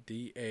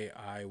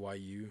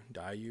 D-A-I-Y-U,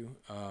 Daiyu.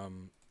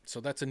 So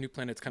that's a new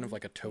planet. It's kind of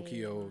like a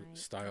Tokyo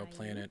style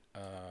planet,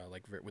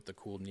 like with the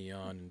cool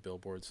neon and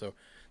billboards. So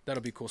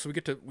that'll be cool. So we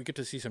get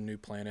to see some new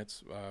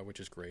planets, which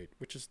is great.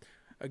 Which is,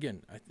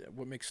 again,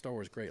 what makes Star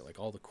Wars great. Like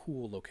all the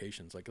cool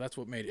locations. Like that's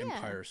what made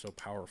Empire so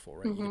powerful,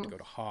 right? You get to go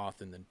to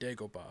Hoth and then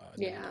Dagobah,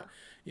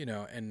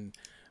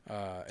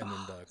 and then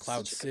the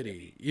Cloud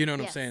City. You know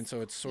what I'm saying?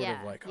 So it's sort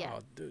of like, oh,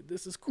 dude,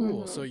 this is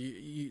cool. So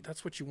you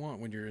that's what you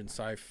want when you're in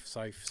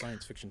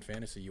science fiction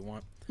fantasy. You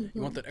want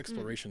that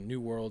exploration,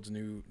 new worlds,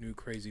 new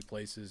crazy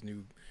places,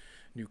 new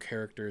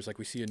characters. Like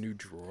we see a new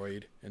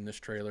droid in this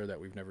trailer that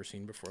we've never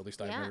seen before. At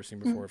least I've never seen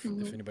before. If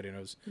anybody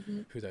knows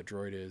who that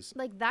droid is,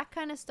 like that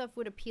kind of stuff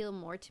would appeal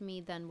more to me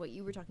than what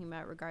you were talking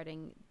about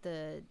regarding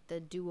the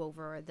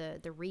do-over or the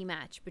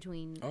rematch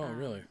between. Oh,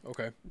 really?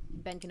 Okay.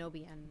 Ben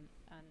Kenobi and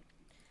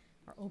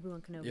or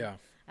Obi-Wan Kenobi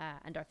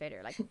and Darth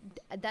Vader. Like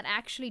that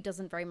actually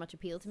doesn't very much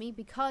appeal to me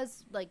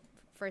because, like,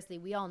 firstly,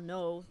 we all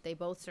know they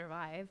both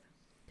survive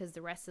because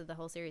the rest of the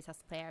whole series has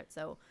to play out.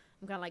 So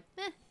I'm kind of like,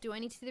 do I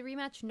need to see the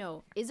rematch?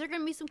 No. Is there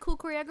going to be some cool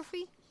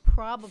choreography?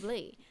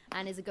 Probably.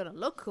 And is it going to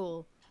look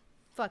cool?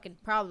 Fucking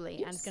probably.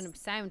 Yes. And it's going to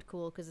sound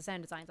cool because the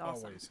sound design's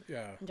awesome. Always,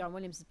 yeah. And John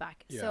Williams is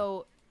back. Yeah.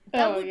 So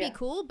that would be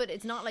cool, but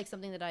it's not like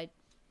something that I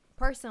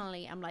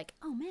personally am like,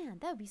 oh man,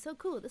 that would be so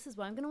cool. This is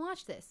why I'm going to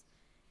watch this.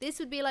 This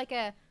would be like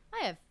I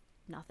have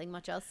nothing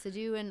much else to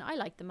do and I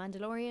like The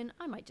Mandalorian.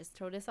 I might just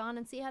throw this on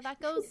and see how that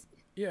goes.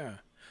 Yeah.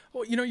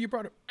 Well, you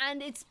brought up...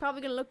 And it's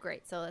probably going to look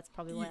great, so that's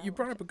probably why you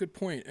brought up a good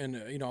point,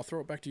 and, I'll throw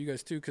it back to you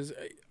guys, too, because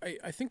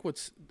I think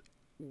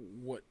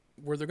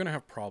where they're going to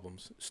have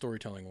problems,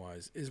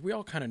 storytelling-wise, is we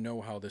all kind of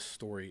know how this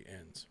story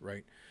ends,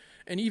 right?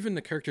 And even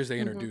the characters they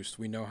introduced,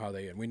 we know how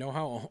they end. We know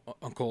how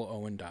Uncle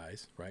Owen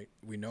dies, right?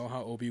 We know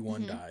how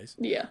Obi-Wan dies.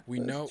 Yeah. We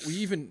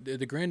even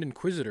the Grand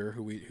Inquisitor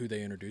who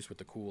they introduced with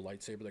the cool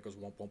lightsaber that goes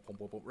womp womp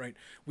womp womp, right?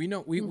 We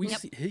know we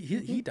see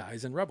he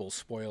dies in Rebels.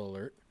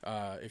 Spoiler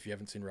alert, if you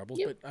haven't seen Rebels.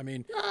 But I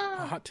mean,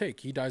 hot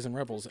take, he dies in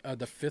Rebels.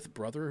 The fifth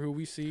brother who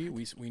we see,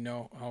 we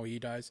know how he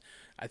dies.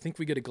 I think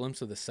we get a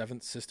glimpse of the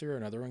seventh sister,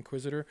 another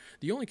Inquisitor.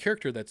 The only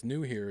character that's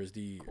new here is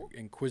the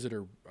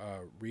Inquisitor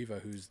Reva,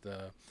 who's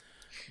the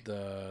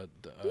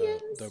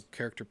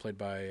character played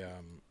by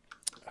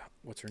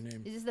what's her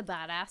name? Is this the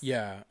badass?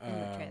 Yeah,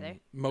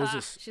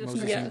 Moses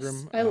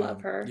Ingram. I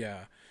love her.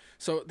 Yeah,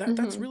 so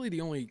that's really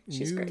the only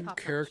new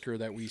character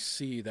that we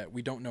see that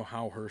we don't know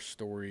how her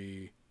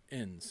story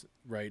ends,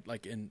 right?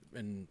 Like in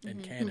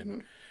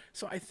canon.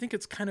 So I think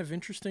it's kind of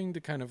interesting to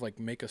kind of like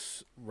make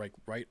us write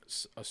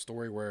a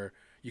story where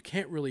you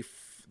can't really.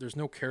 There's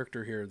no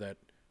character here that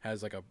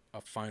has like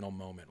a final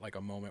moment, like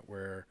a moment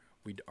where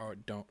we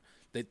don't.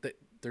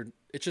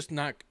 It's just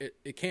not.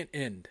 It can't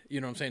end.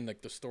 You know what I'm saying?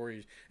 Like the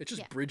story, it's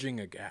just bridging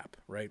a gap,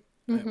 right?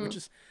 Which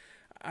is,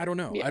 I don't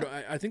know. Yeah.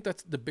 I think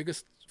that's the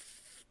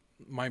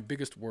my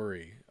biggest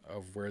worry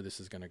of where this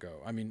is going to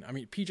go. I mean,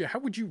 PJ, how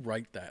would you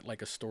write that?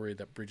 Like a story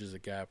that bridges a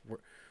gap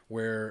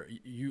where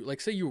you,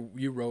 like, say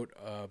you wrote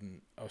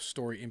a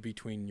story in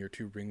between your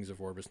two Rings of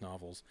Orbis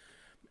novels.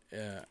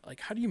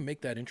 Like, how do you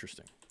make that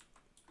interesting?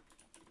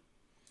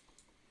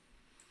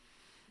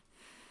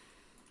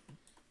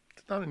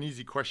 It's not an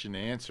easy question to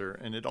answer,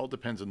 and it all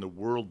depends on the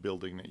world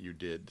building that you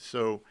did.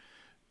 So,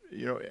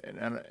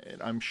 and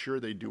I'm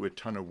sure they do a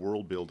ton of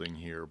world building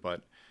here,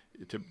 but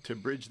to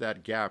bridge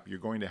that gap, you're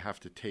going to have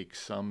to take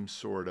some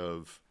sort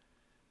of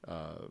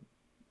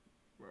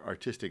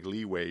artistic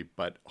leeway,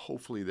 but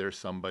hopefully there's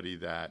somebody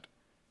that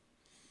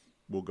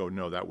will go,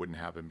 no, that wouldn't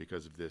happen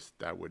because of this,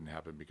 that wouldn't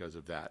happen because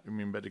of that. I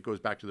mean, but it goes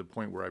back to the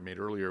point where I made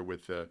earlier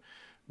with as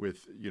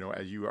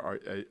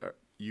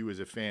you as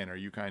a fan, are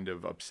you kind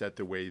of upset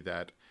the way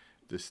that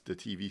the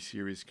TV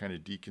series kind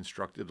of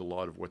deconstructed a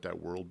lot of what that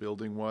world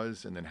building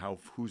was, and then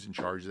who's in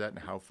charge of that and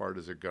how far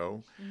does it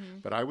go? Mm-hmm.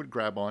 But I would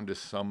grab onto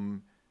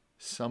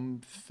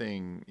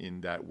something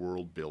in that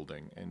world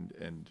building,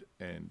 and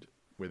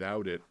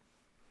without it,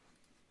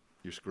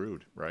 you're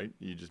screwed, right?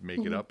 You just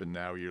make it up, and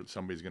now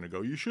somebody's going to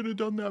go, you should have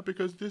done that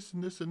because this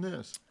and this and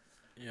this.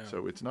 Yeah.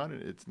 So it's not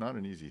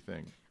an easy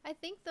thing. I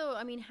think, though,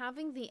 I mean,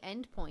 having the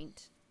end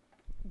point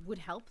would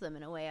help them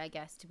in a way, I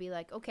guess, to be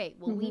like, okay,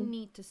 well, we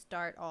need to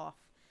start off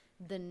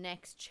the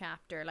next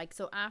chapter. Like,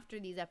 so after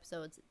these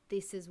episodes,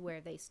 this is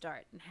where they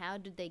start, and how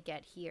did they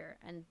get here?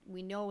 And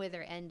we know where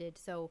they're ended,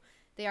 so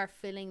they are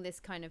filling this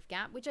kind of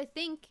gap, which I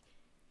think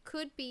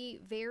could be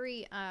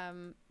very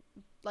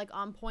like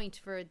on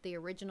point for the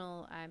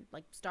original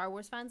like Star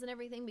Wars fans and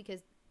everything, because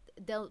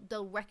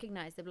they'll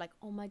recognize, they'll be like,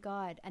 oh my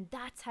god, and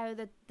that's how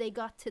that they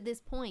got to this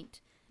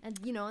point, and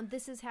and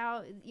this is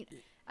how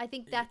I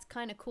think that's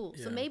kind of cool.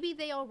 So maybe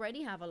they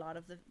already have a lot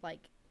of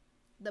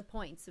the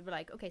points of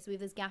like, okay, so we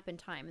have this gap in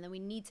time, and then we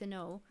need to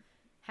know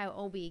how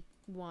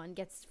Obi-Wan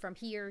gets from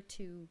here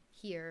to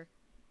here,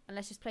 and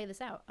let's just play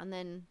this out. And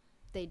then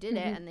they did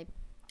it, and they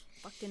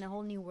fucked in a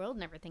whole new world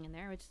and everything in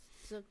there, which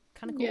is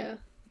kind of cool. Yeah.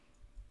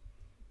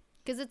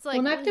 Because it's like,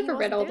 I've never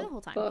read all the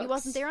whole time. books. He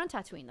wasn't there on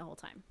Tatooine the whole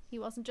time. He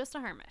wasn't just a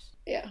hermit.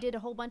 Yeah. He did a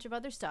whole bunch of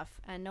other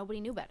stuff, and nobody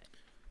knew about it.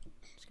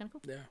 It's kind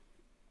of cool.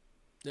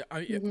 Yeah.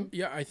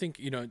 I think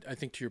I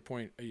think to your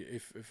point,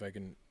 if I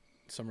can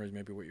summarize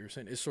maybe what you were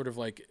saying, is sort of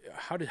like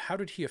how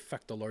did he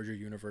affect the larger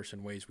universe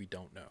in ways we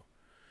don't know,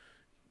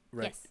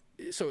 right? Yes.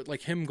 So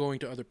like him going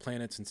to other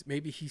planets, and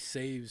maybe he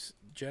saves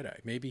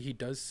Jedi, maybe he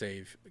does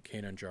save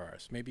Kanan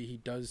Jarrus, maybe he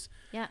does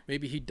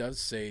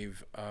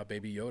save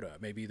Baby Yoda,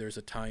 maybe there's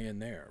a tie-in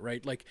there,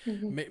 right? Like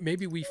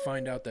maybe we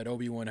find out that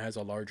Obi-Wan has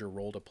a larger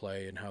role to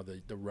play in how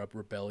the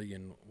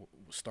rebellion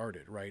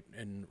started, right,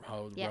 and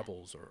how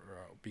rebels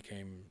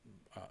became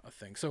a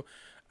thing. So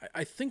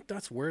I think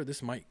that's where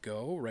this might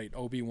go, right?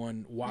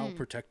 Obi-Wan, while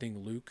protecting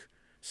Luke,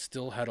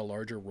 still had a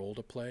larger role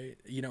to play.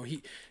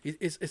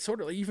 It's sort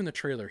of like, even the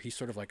trailer, he's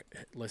sort of like,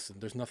 listen,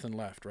 there's nothing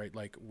left, right?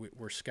 Like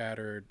we're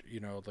scattered,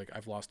 like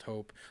I've lost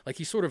hope. Like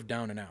he's sort of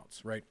down and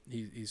outs, right?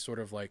 He's sort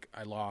of like,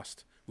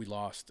 we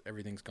lost,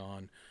 everything's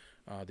gone,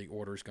 the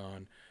order's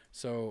gone.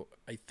 So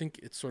I think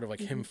it's sort of like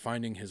him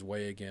finding his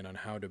way again on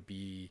how to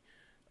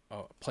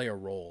play a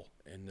role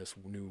in this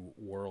new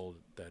world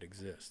that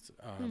exists,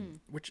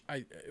 which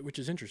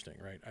is interesting,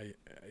 right?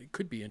 It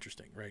could be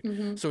interesting, right?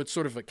 So it's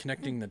sort of like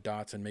connecting the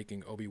dots and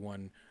making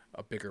Obi-Wan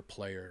a bigger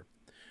player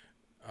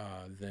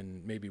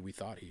than maybe we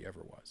thought he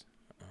ever was.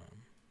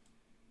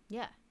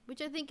 Yeah,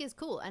 which I think is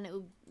cool, and it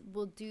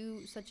will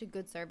do such a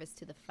good service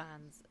to the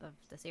fans of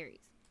the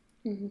series,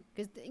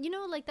 because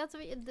like that's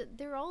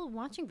they're all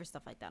watching for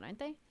stuff like that, aren't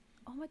they?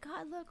 Oh my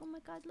god, look,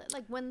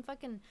 like when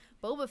fucking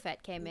Boba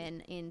Fett came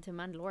into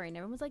Mandalorian,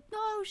 everyone was like,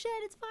 no shit,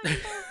 it's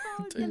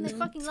fine, and they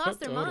fucking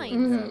lost their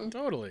minds. Yeah,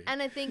 totally. And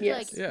I think you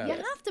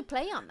have to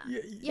play on that.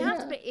 You have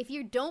to play. If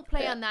you don't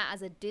play on that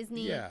as a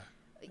Disney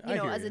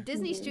as a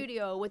Disney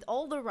studio with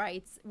all the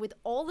rights, with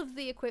all of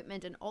the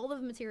equipment and all of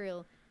the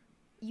material,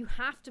 you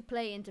have to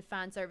play into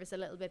fan service a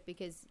little bit,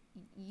 because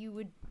you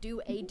would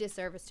do a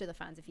disservice to the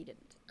fans if you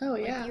didn't. Oh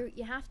yeah,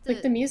 you have to,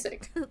 like the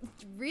music,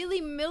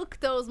 really milk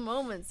those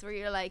moments where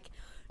you're like,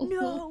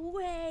 no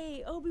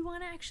way,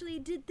 Obi-Wan actually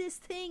did this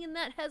thing, and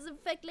that has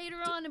effect later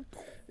on, and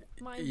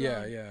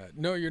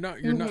no, you're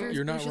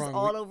not wrong.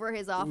 All over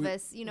his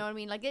office, you know what I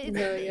mean? Like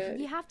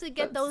you have to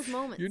get those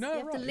moments. You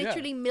have to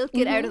literally milk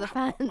it out of the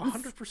fans.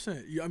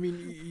 100%. I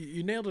mean,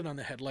 you nailed it on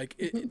the head. Like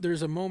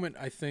there's a moment,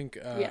 I think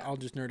I'll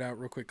just nerd out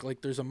real quick.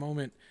 Like there's a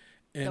moment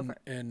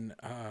in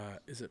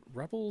is it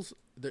Rebels?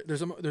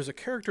 There's a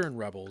character in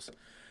Rebels,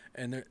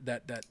 and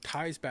that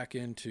ties back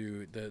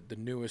into the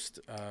newest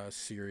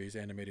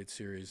animated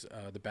series,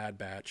 The Bad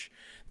Batch,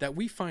 that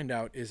we find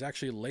out is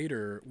actually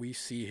later we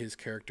see his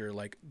character,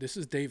 like this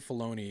is Dave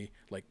Filoni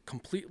like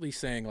completely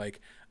saying like,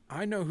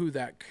 I know who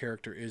that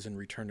character is in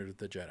Return of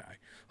the Jedi.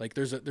 Like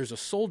there's a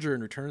soldier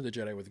in Return of the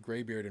Jedi with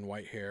gray beard and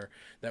white hair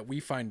that we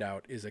find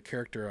out is a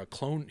character, a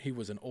clone. He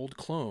was an old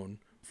clone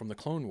from the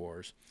Clone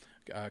Wars,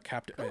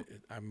 Captain.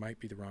 I might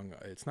be the wrong.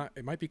 It's not.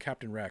 It might be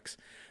Captain Rex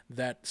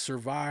that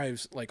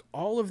survives like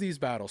all of these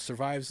battles.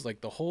 Survives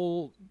like the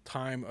whole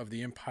time of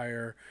the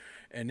Empire,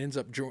 and ends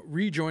up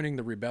rejoining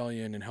the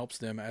rebellion and helps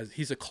them as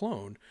he's a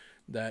clone.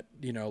 That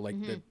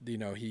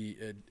he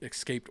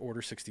escaped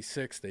Order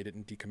 66. They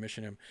didn't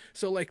decommission him.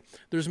 So like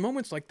there's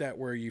moments like that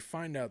where you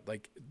find out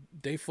like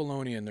Dave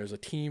Filoni and there's a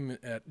team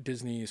at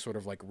Disney sort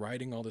of like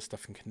writing all this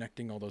stuff and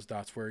connecting all those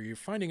dots where you're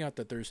finding out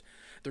that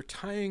they're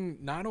tying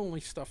not only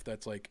stuff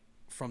that's like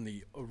from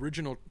the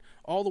original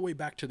all the way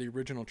back to the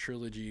original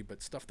trilogy,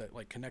 but stuff that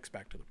like connects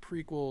back to the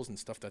prequels and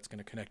stuff that's going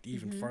to connect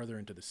even farther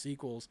into the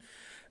sequels.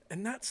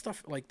 And that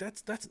stuff like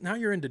that's now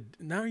you're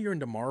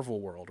into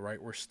Marvel world,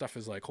 right? Where stuff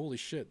is like, holy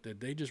shit,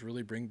 did they just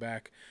really bring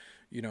back,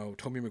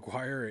 Tobey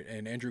Maguire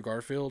and Andrew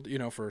Garfield,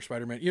 for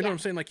Spider-Man? You know what I'm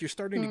saying? Like you're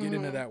starting to get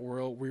into that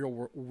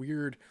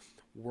weird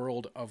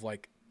world of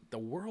like the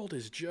world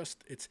is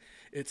just it's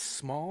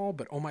small,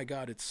 but oh my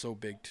god, it's so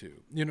big too.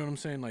 You know what I'm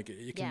saying? Like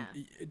it can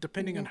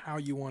depending on how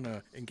you want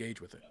to engage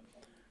with it.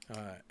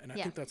 And I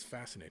think that's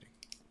fascinating.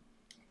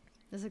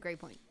 That's a great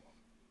point.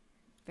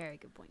 Very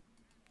good point.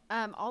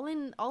 All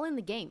in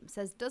the game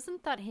says,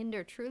 doesn't that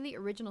hinder truly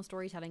original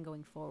storytelling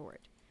going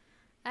forward?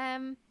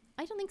 I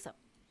don't think so.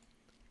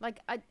 Like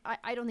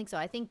I don't think so.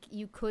 I think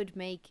you could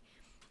make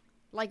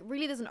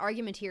really there's an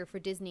argument here for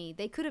Disney.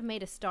 They could have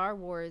made a Star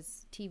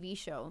Wars TV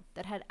show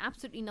that had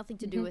absolutely nothing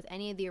to do with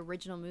any of the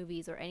original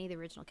movies or any of the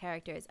original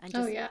characters and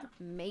just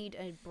made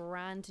a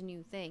brand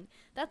new thing.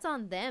 That's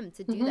on them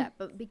to do that.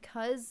 But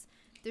because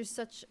there's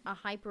such a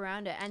hype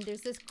around it and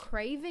there's this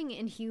craving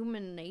in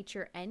human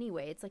nature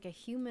anyway, it's like a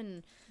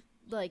human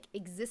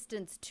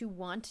existence to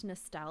want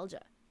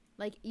nostalgia.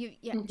 Like do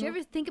you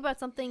ever think about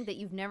something that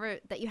you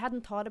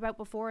hadn't thought about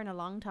before in a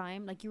long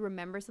time? Like you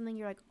remember something,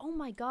 you're like, oh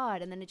my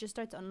god, and then it just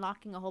starts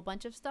unlocking a whole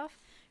bunch of stuff.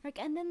 Like,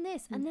 and then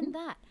this, and then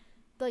that.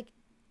 Like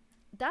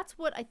that's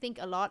what I think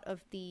a lot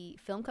of the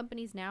film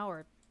companies now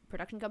or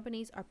production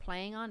companies are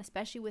playing on,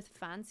 especially with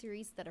fan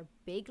series that are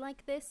big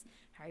like this.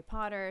 Harry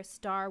Potter,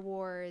 Star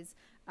Wars,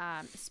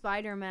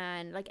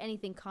 Spider-Man, like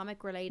anything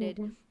comic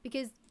related,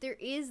 because there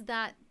is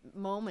that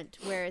moment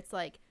where it's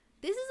like,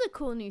 this is a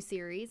cool new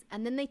series,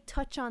 and then they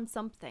touch on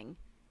something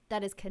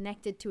that is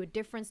connected to a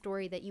different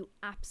story that you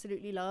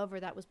absolutely love or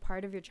that was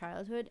part of your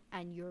childhood,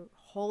 and your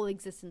whole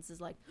existence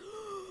is like,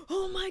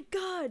 oh my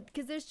god,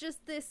 because there's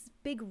just this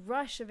big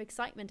rush of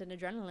excitement and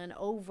adrenaline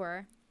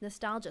over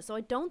nostalgia. So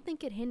I don't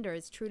think it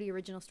hinders truly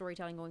original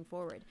storytelling going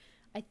forward.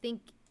 I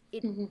think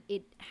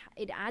it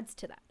adds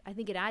to that. I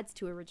think it adds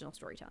to original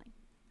storytelling.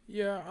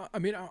 Yeah, I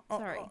mean,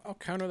 I'll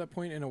counter that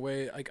point in a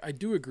way. Like, I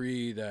do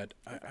agree that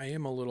I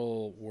am a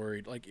little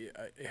worried. Like,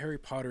 Harry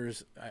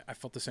Potter's, I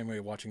felt the same way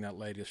watching that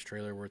latest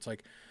trailer where it's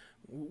like,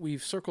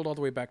 we've circled all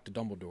the way back to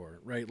Dumbledore,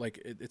 right?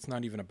 Like, it's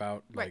not even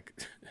about, like,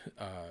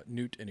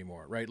 Newt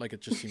anymore, right? Like,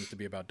 it just seems to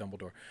be about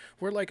Dumbledore.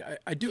 Where, like,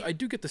 I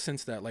do get the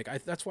sense that, like,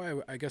 that's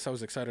why I guess I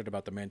was excited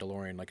about The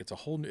Mandalorian. Like,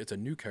 it's a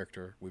new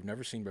character we've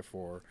never seen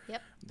before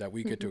that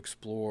we get to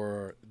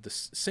explore the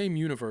same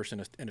universe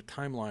in a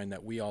timeline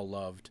that we all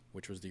loved,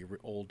 which was the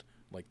old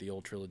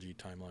trilogy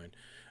timeline.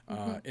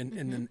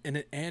 And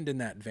in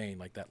that vein,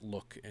 like that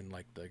look and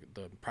like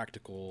the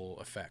practical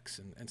effects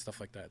and stuff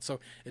like that. So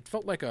it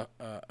felt like a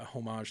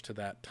homage to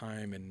that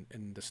time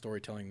and the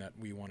storytelling that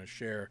we want to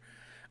share.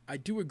 I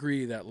do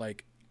agree that,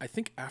 like, I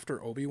think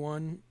after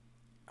Obi-Wan,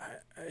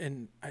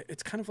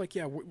 it's kind of like,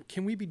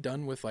 can we be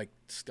done with like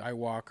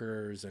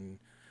Skywalkers and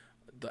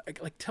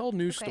tell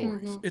new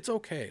stories? It's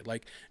okay.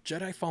 Like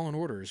Jedi Fallen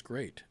Order is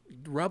great.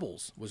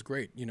 Rebels was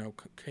great.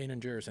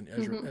 Kanan Jarrus and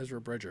Ezra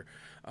Bridger.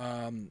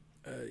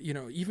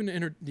 Even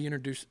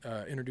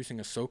introducing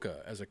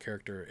Ahsoka as a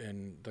character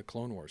in the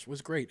Clone Wars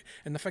was great,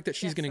 and the fact that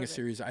she's getting a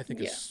series, I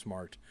think, is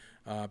smart,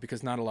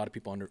 because not a lot of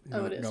people know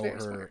her,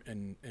 smart.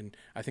 and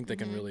I think they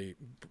can really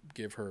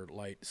give her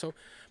light. So,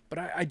 but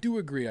I do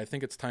agree. I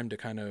think it's time to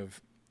kind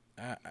of.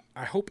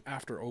 I hope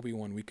after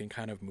Obi-Wan we can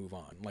kind of move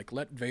on. Like,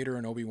 let Vader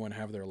and Obi-Wan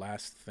have their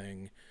last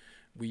thing.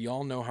 We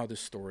all know how this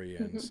story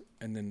ends,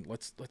 and then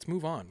let's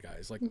move on,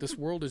 guys. Like, this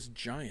world is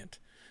giant.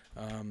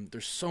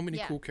 There's so many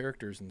cool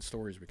characters and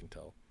stories we can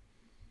tell.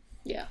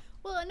 Yeah.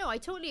 Well, no, I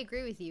totally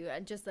agree with you.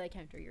 Just that I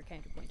counter your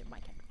counterpoint of my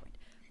counterpoint.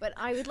 But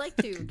I would like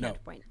to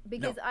counterpoint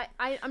because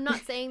I'm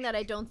not saying that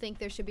I don't think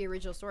there should be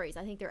original stories.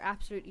 I think there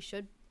absolutely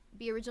should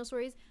be original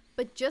stories.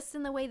 But just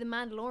in the way The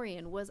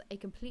Mandalorian was a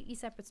completely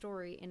separate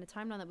story in a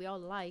timeline that we all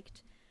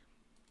liked,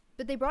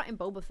 but they brought in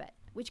Boba Fett,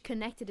 which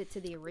connected it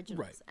to the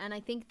originals. Right. And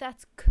I think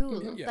that's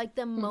cool. Like,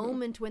 the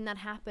moment when that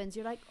happens,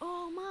 you're like,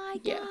 oh my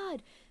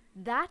god,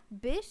 that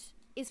bit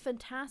is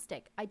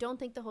fantastic. I don't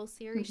think the whole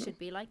series should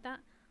be like that.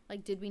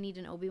 Like, did we need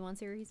an Obi-Wan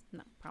series?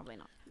 No, probably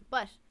not.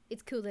 But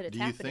it's cool that it's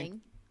happening.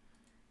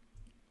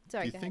 Do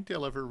you think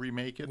they'll ever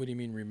remake it? What do you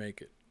mean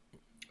remake it?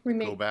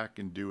 Go back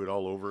and do it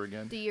all over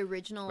again? The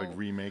original, like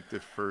remake the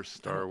first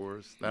Star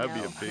Wars. That would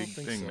be a big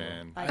thing,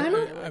 man. I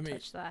don't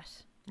touch that.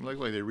 Like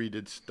they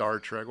redid Star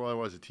Trek. Well, it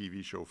was a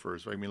TV show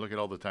first. I mean, look at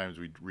all the times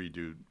we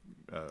redo.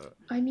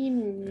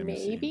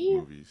 Maybe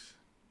movies.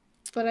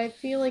 But I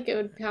feel like it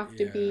would have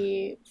to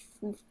be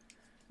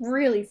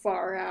really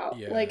far out.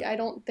 Yeah. Like, I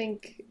don't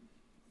think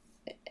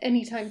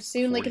anytime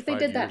soon. Like, if they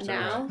 45 did that years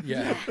now, out.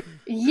 Yeah.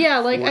 yeah,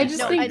 like, I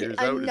just 45 think years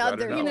out, is that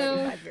another enough? You know,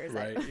 45 years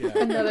Right. out. Yeah.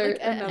 another, Like,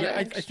 another. Yeah,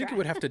 I think it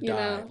would have to You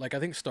die. know? Like I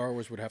think Star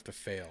Wars would have to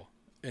fail,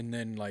 and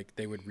then like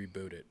they would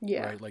reboot it.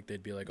 Yeah. Right. Like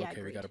they'd be like, Yeah, okay,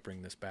 we agreed. got to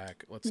bring this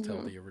back. Let's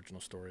tell the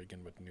original story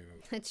again with new.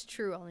 It's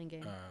true, all in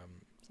game.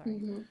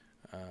 Sorry.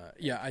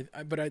 Yeah.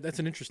 But that's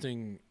an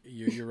interesting.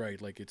 You're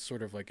right. Like it's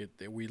sort of like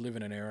we live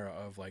in an era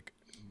of like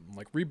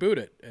reboot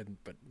it,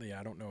 but yeah,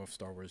 I don't know if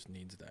Star Wars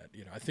needs that.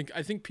 You know,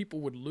 I think people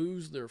would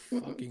lose their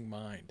fucking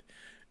mind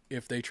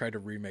if they tried to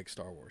remake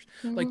Star Wars.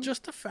 Like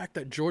just the fact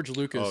that George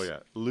Lucas. Oh yeah,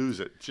 lose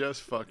it.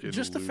 Just fucking.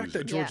 Just the lose fact that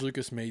it. George Yeah.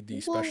 Lucas made the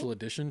special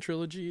edition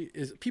trilogy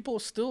is people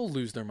still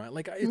lose their mind.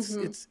 Like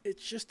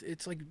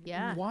it's like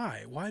Yeah.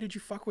 why did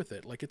you fuck with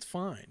it? Like it's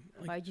fine.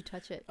 Like, Why'd you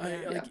touch it?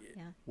 I- Yeah. like-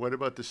 yeah. What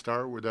about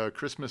the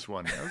Christmas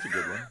one? That was a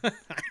good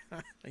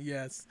one.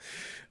 yes,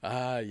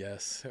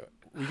 yes,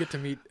 we get to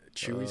meet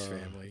Chewie's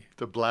family.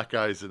 The black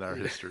guys in our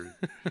history.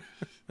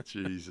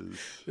 Jesus.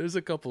 There's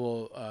a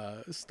couple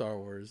Star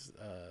Wars,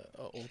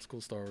 old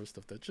school Star Wars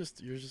stuff that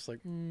you're just like,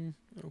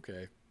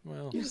 okay,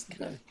 well, Just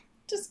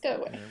go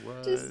away.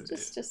 What?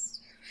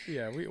 Just.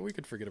 yeah, we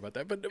could forget about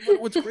that. But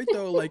what's great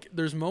though, like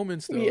there's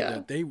moments though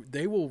Yeah. that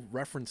they will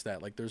reference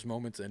that. Like there's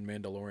moments in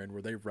Mandalorian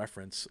where they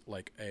reference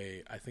like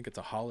I think it's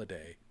a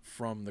holiday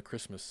from the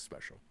Christmas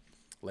special.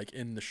 Like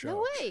in the show.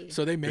 No way.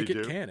 So they make They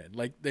it do? canon.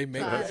 Like they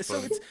make That's so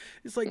funny.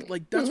 it's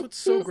like that's what's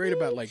so great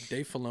about like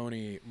Dave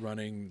Filoni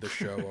running the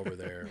show over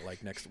there,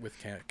 like next with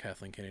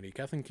Kathleen Kennedy.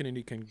 Kathleen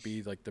Kennedy can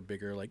be like the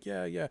bigger, like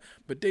yeah,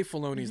 but Dave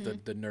Filoni's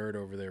the nerd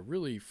over there,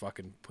 really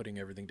fucking putting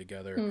everything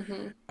together,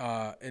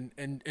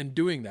 and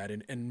doing that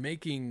and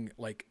making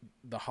like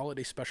the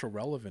holiday special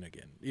relevant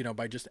again. You know,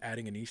 by just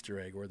adding an Easter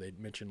egg where they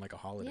mention like a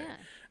holiday,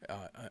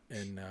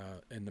 in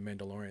the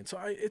Mandalorian. So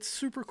it's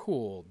super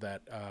cool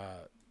that.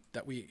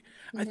 That we,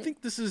 I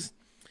think this is,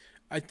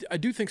 I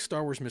do think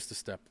Star Wars missed a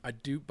step. I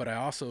do, but I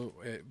also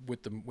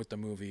with the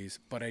movies,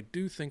 but I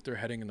do think they're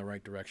heading in the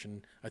right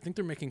direction. I think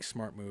they're making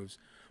smart moves.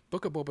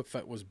 Book of Boba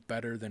Fett was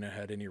better than it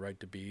had any right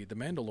to be. The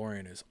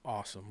Mandalorian is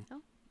awesome.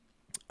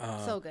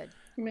 So good.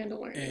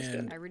 Mandalorian is good.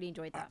 and I really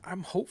enjoyed that.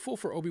 I'm hopeful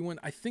for Obi-Wan.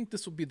 I think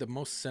this will be the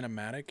most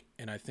cinematic,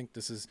 and I think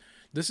this is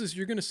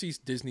you're going to see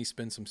Disney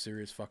spend some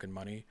serious fucking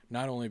money.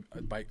 Not only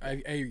by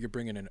you're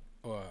bringing in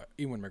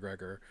Ewan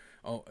McGregor,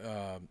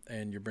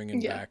 and you're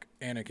bringing back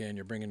Anakin.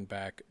 You're bringing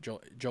back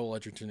Joel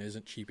Edgerton.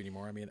 Isn't cheap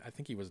anymore. I mean, I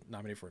think he was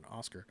nominated for an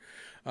Oscar.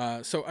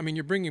 So I mean,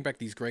 you're bringing back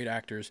these great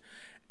actors,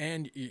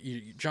 and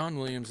John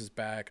Williams is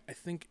back. I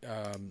think.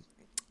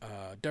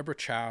 Deborah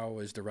Chow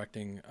is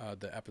directing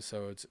the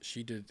episodes.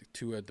 She did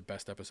 2 of the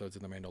best episodes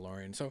of The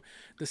Mandalorian. So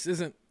this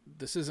isn't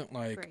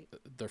like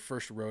Great. their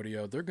first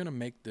rodeo. They're gonna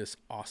make this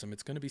awesome.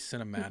 It's gonna be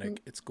cinematic.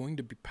 It's going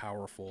to be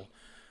powerful.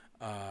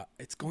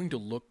 It's going to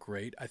look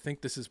great. I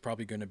think this is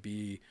probably going to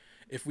be,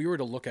 if we were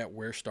to look at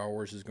where Star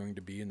Wars is going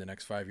to be in the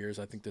next 5 years,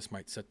 I think this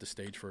might set the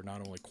stage for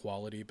not only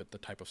quality, but the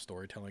type of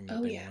storytelling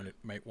that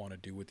might want to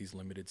do with these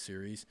limited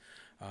series.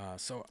 I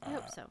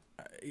hope so.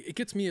 It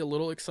gets me a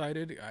little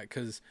excited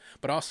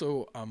but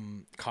also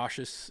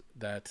cautious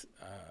that,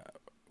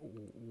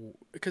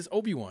 because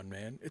Obi-Wan,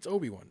 man, it's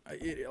Obi-Wan.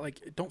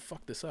 Don't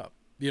fuck this up.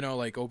 You know,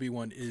 like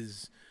Obi-Wan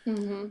is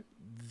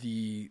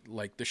the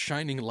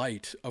shining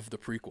light of the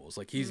prequels.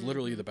 Like he's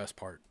literally the best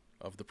part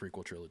of the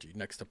prequel trilogy,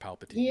 next to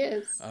Palpatine. He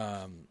is.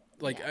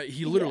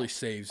 He literally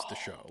saves the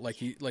show. Like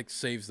he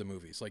saves the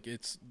movies. Like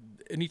it's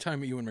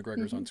anytime Ewan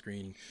McGregor's on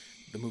screen,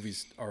 the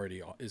movie's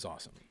already is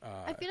awesome.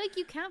 I feel like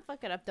you can't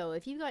fuck it up though.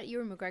 If you got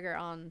Ewan McGregor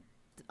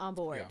on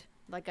board, Yeah.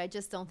 like I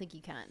just don't think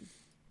you can.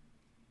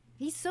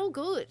 He's so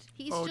good.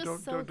 He's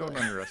just so don't good.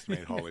 underestimate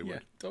yeah,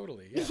 Hollywood.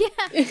 totally. Yeah.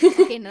 Yeah.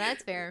 Okay, no,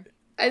 that's fair.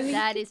 I think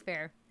That is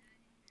fair.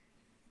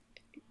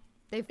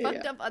 They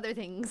fucked up other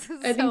things.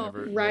 I think So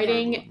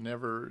writing.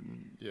 Never.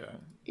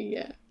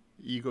 Yeah.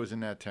 Egos in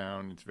that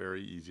town. It's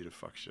very easy to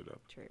fuck shit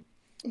up. true.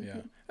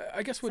 Yeah.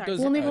 I guess what Sorry. does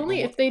Well, they've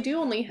the if they do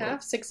only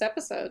have 6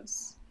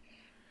 episodes.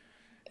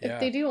 Yeah. If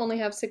they do only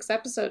have 6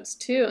 episodes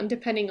too, and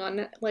depending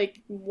on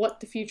like what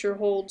the future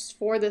holds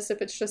for this,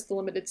 if it's just the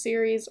limited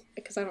series,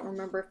 because I don't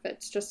remember if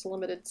it's just a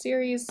limited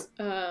series.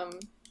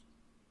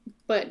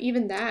 But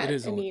even that, it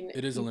is I mean,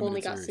 it is a you've limited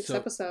only got series. 6 So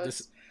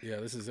episodes.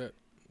 this is it.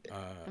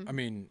 I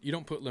mean, you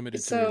don't put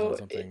limited So, series on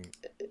something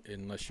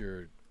unless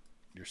you're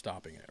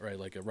stopping it, right?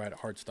 Like a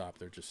hard stop.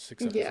 They're just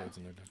 6 episodes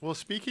and they're done. Well,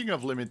 speaking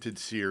of limited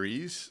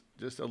series,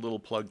 just a little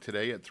plug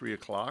today at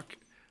 3:00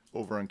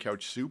 over on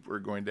Couch Soup. We're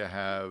going to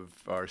have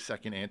our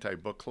second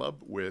anti-book club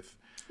with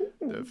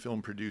the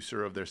film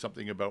producer of There's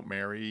Something About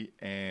Mary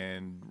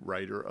and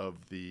writer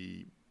of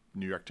the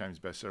New York Times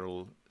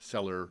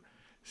bestseller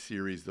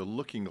series, The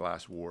Looking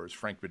Glass Wars,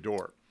 Frank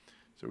Bedore.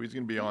 So he's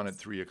going to be on at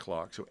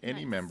 3:00. So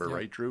any member, Yeah.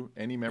 right, Drew?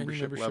 Any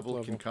membership level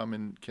can level. come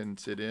and can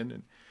sit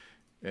in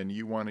and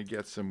you want to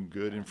get some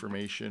good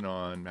information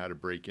on how to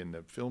break in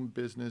the film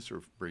business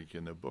or break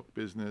in the book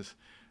business,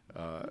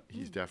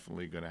 he's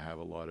definitely going to have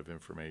a lot of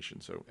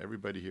information. So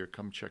everybody here,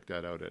 come check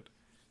that out at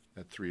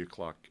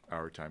 3:00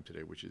 our time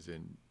today, which is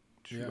in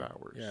 2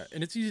 hours. Yeah,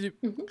 and it's easy to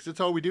Because that's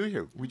all we do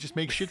here. We just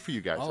make shit for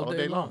you guys all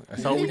day long. That's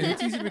And all we do.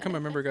 it's easy to become a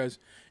member, guys.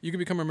 You can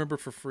become a member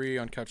for free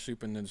on Couch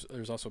Soup, and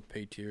there's also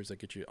paid tiers that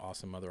get you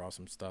other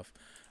awesome stuff.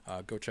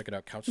 Go check it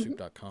out,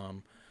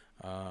 couchsoup.com.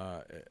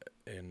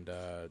 And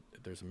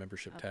there's a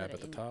membership tab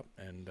at the top,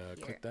 and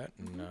click that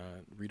and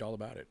read all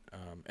about it.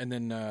 And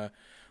then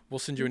we'll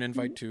send you an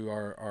invite to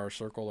our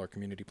circle, our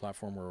community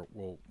platform, where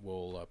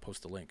we'll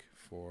post a link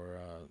for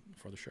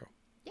the show.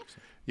 Yeah.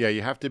 So. Yeah,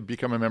 you have to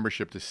become a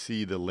membership to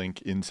see the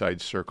link inside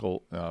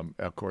Circle.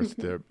 Of course,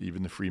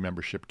 even the free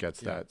membership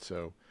gets that.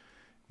 So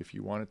if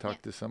you want to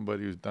talk to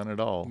somebody who's done it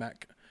all,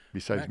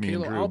 besides me Kayla,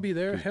 and Drew, I'll be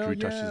there. 'cause Hell Drew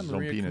yeah. touches his own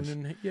Maria penis.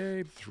 Kunin,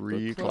 yay.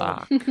 3 Book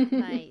club. o'clock.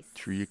 Nice.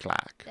 3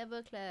 o'clock. The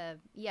book club.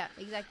 Yeah,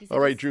 exactly. So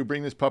All right, just- Drew,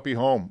 bring this puppy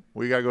home.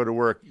 We got to go to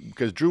work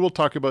because Drew will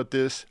talk about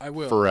this I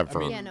will. forever.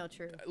 I mean, Yeah, no,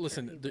 true.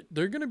 Listen,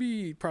 there are going to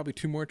be probably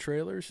 2 more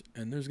trailers,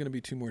 and there's going to be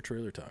 2 more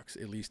trailer talks.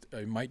 At least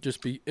it might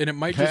just be me,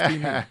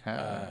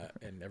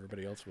 and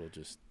everybody else will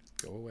just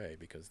go away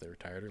because they're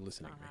tired of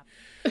listening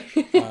to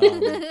me.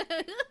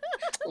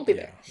 We'll be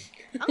there.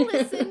 I'll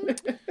listen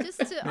just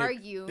to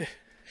argue.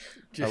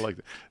 I like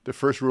that. The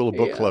first rule of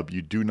book Yeah. club,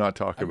 you do not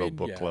talk I about mean,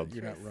 book yeah, club.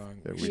 You're not wrong.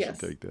 That we Yes.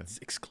 should take that. It's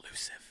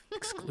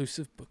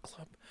exclusive book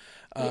club.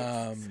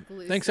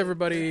 Exclusive. Thanks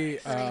everybody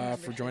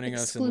for joining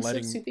us and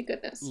Exclusive soupy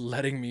goodness.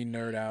 letting me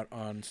nerd out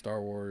on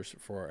Star Wars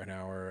for an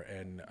hour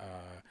and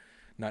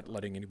not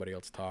letting anybody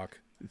else talk.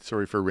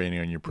 Sorry for raining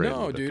on your parade. a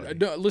No, little bit, dude.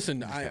 buddy. No,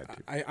 listen, had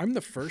I'm the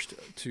first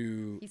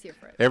to. He's here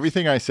for it.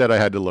 Everything I said, I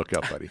had to look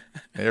up, buddy.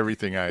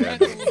 Everything I had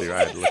to do, I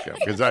had to look up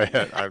because I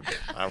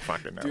don't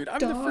fucking know. Dude, I'm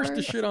the first to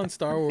Darth shit on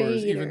Star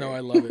Wars, even though I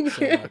love it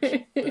so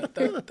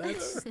much.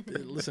 That's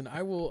listen.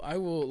 I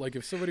will like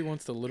if somebody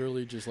wants to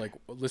literally just like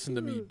listen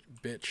to me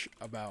bitch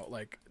about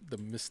like the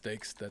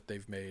mistakes that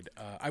they've made.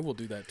 I will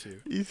do that too.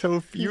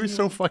 You're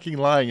so fucking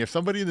lying. If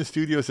somebody in the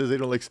studio says they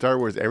don't like Star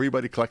Wars,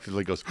 everybody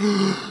collectively goes,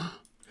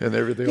 and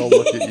they all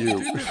look at you.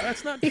 Dude,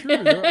 that's not true.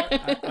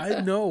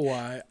 I know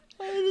why.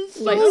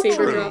 Lightsaber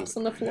true. drops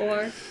on the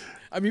floor.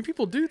 I mean,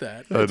 people do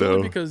that. I It's only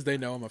know. because they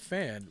know I'm a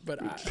fan. But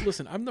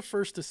listen, I'm the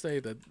first to say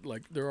that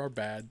like there are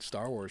bad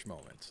Star Wars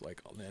moments,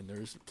 like, and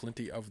there's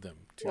plenty of them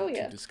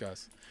to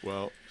discuss.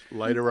 Well,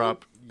 light her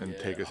up and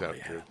take us out,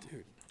 yeah, Drew.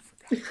 dude.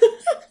 I forgot.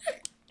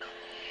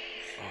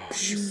 It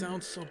just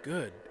sounds so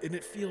good, and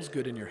it feels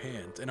good in your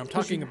hands. And I'm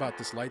talking about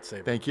this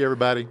lightsaber. Thank you,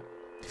 everybody.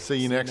 See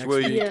you next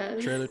week.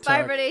 Yes. Trailer Bye, talk.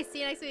 everybody.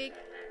 See you next week.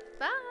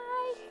 Bye.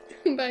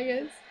 Bye,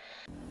 guys.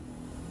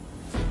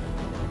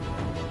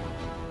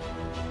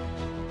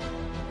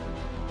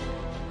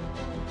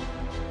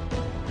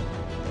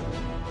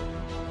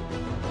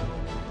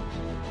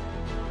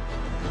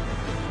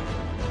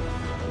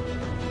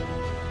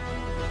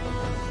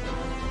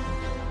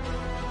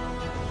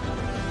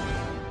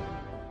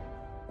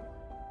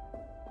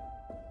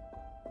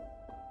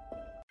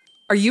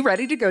 Are you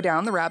ready to go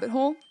down the rabbit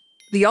hole?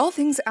 The All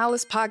Things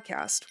Alice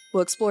podcast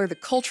will explore the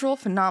cultural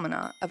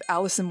phenomena of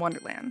Alice in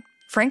Wonderland.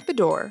 Frank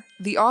Bedore,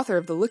 the author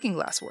of the Looking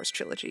Glass Wars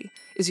trilogy,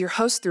 is your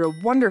host through a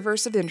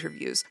wonderverse of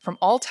interviews from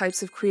all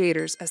types of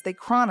creators as they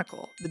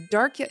chronicle the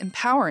dark yet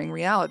empowering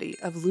reality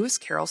of Lewis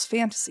Carroll's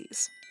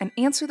fantasies and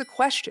answer the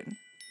question,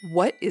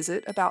 what is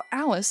it about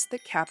Alice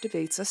that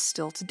captivates us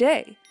still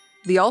today?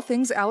 The All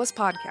Things Alice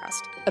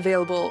podcast,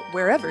 available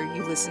wherever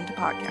you listen to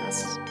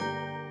podcasts.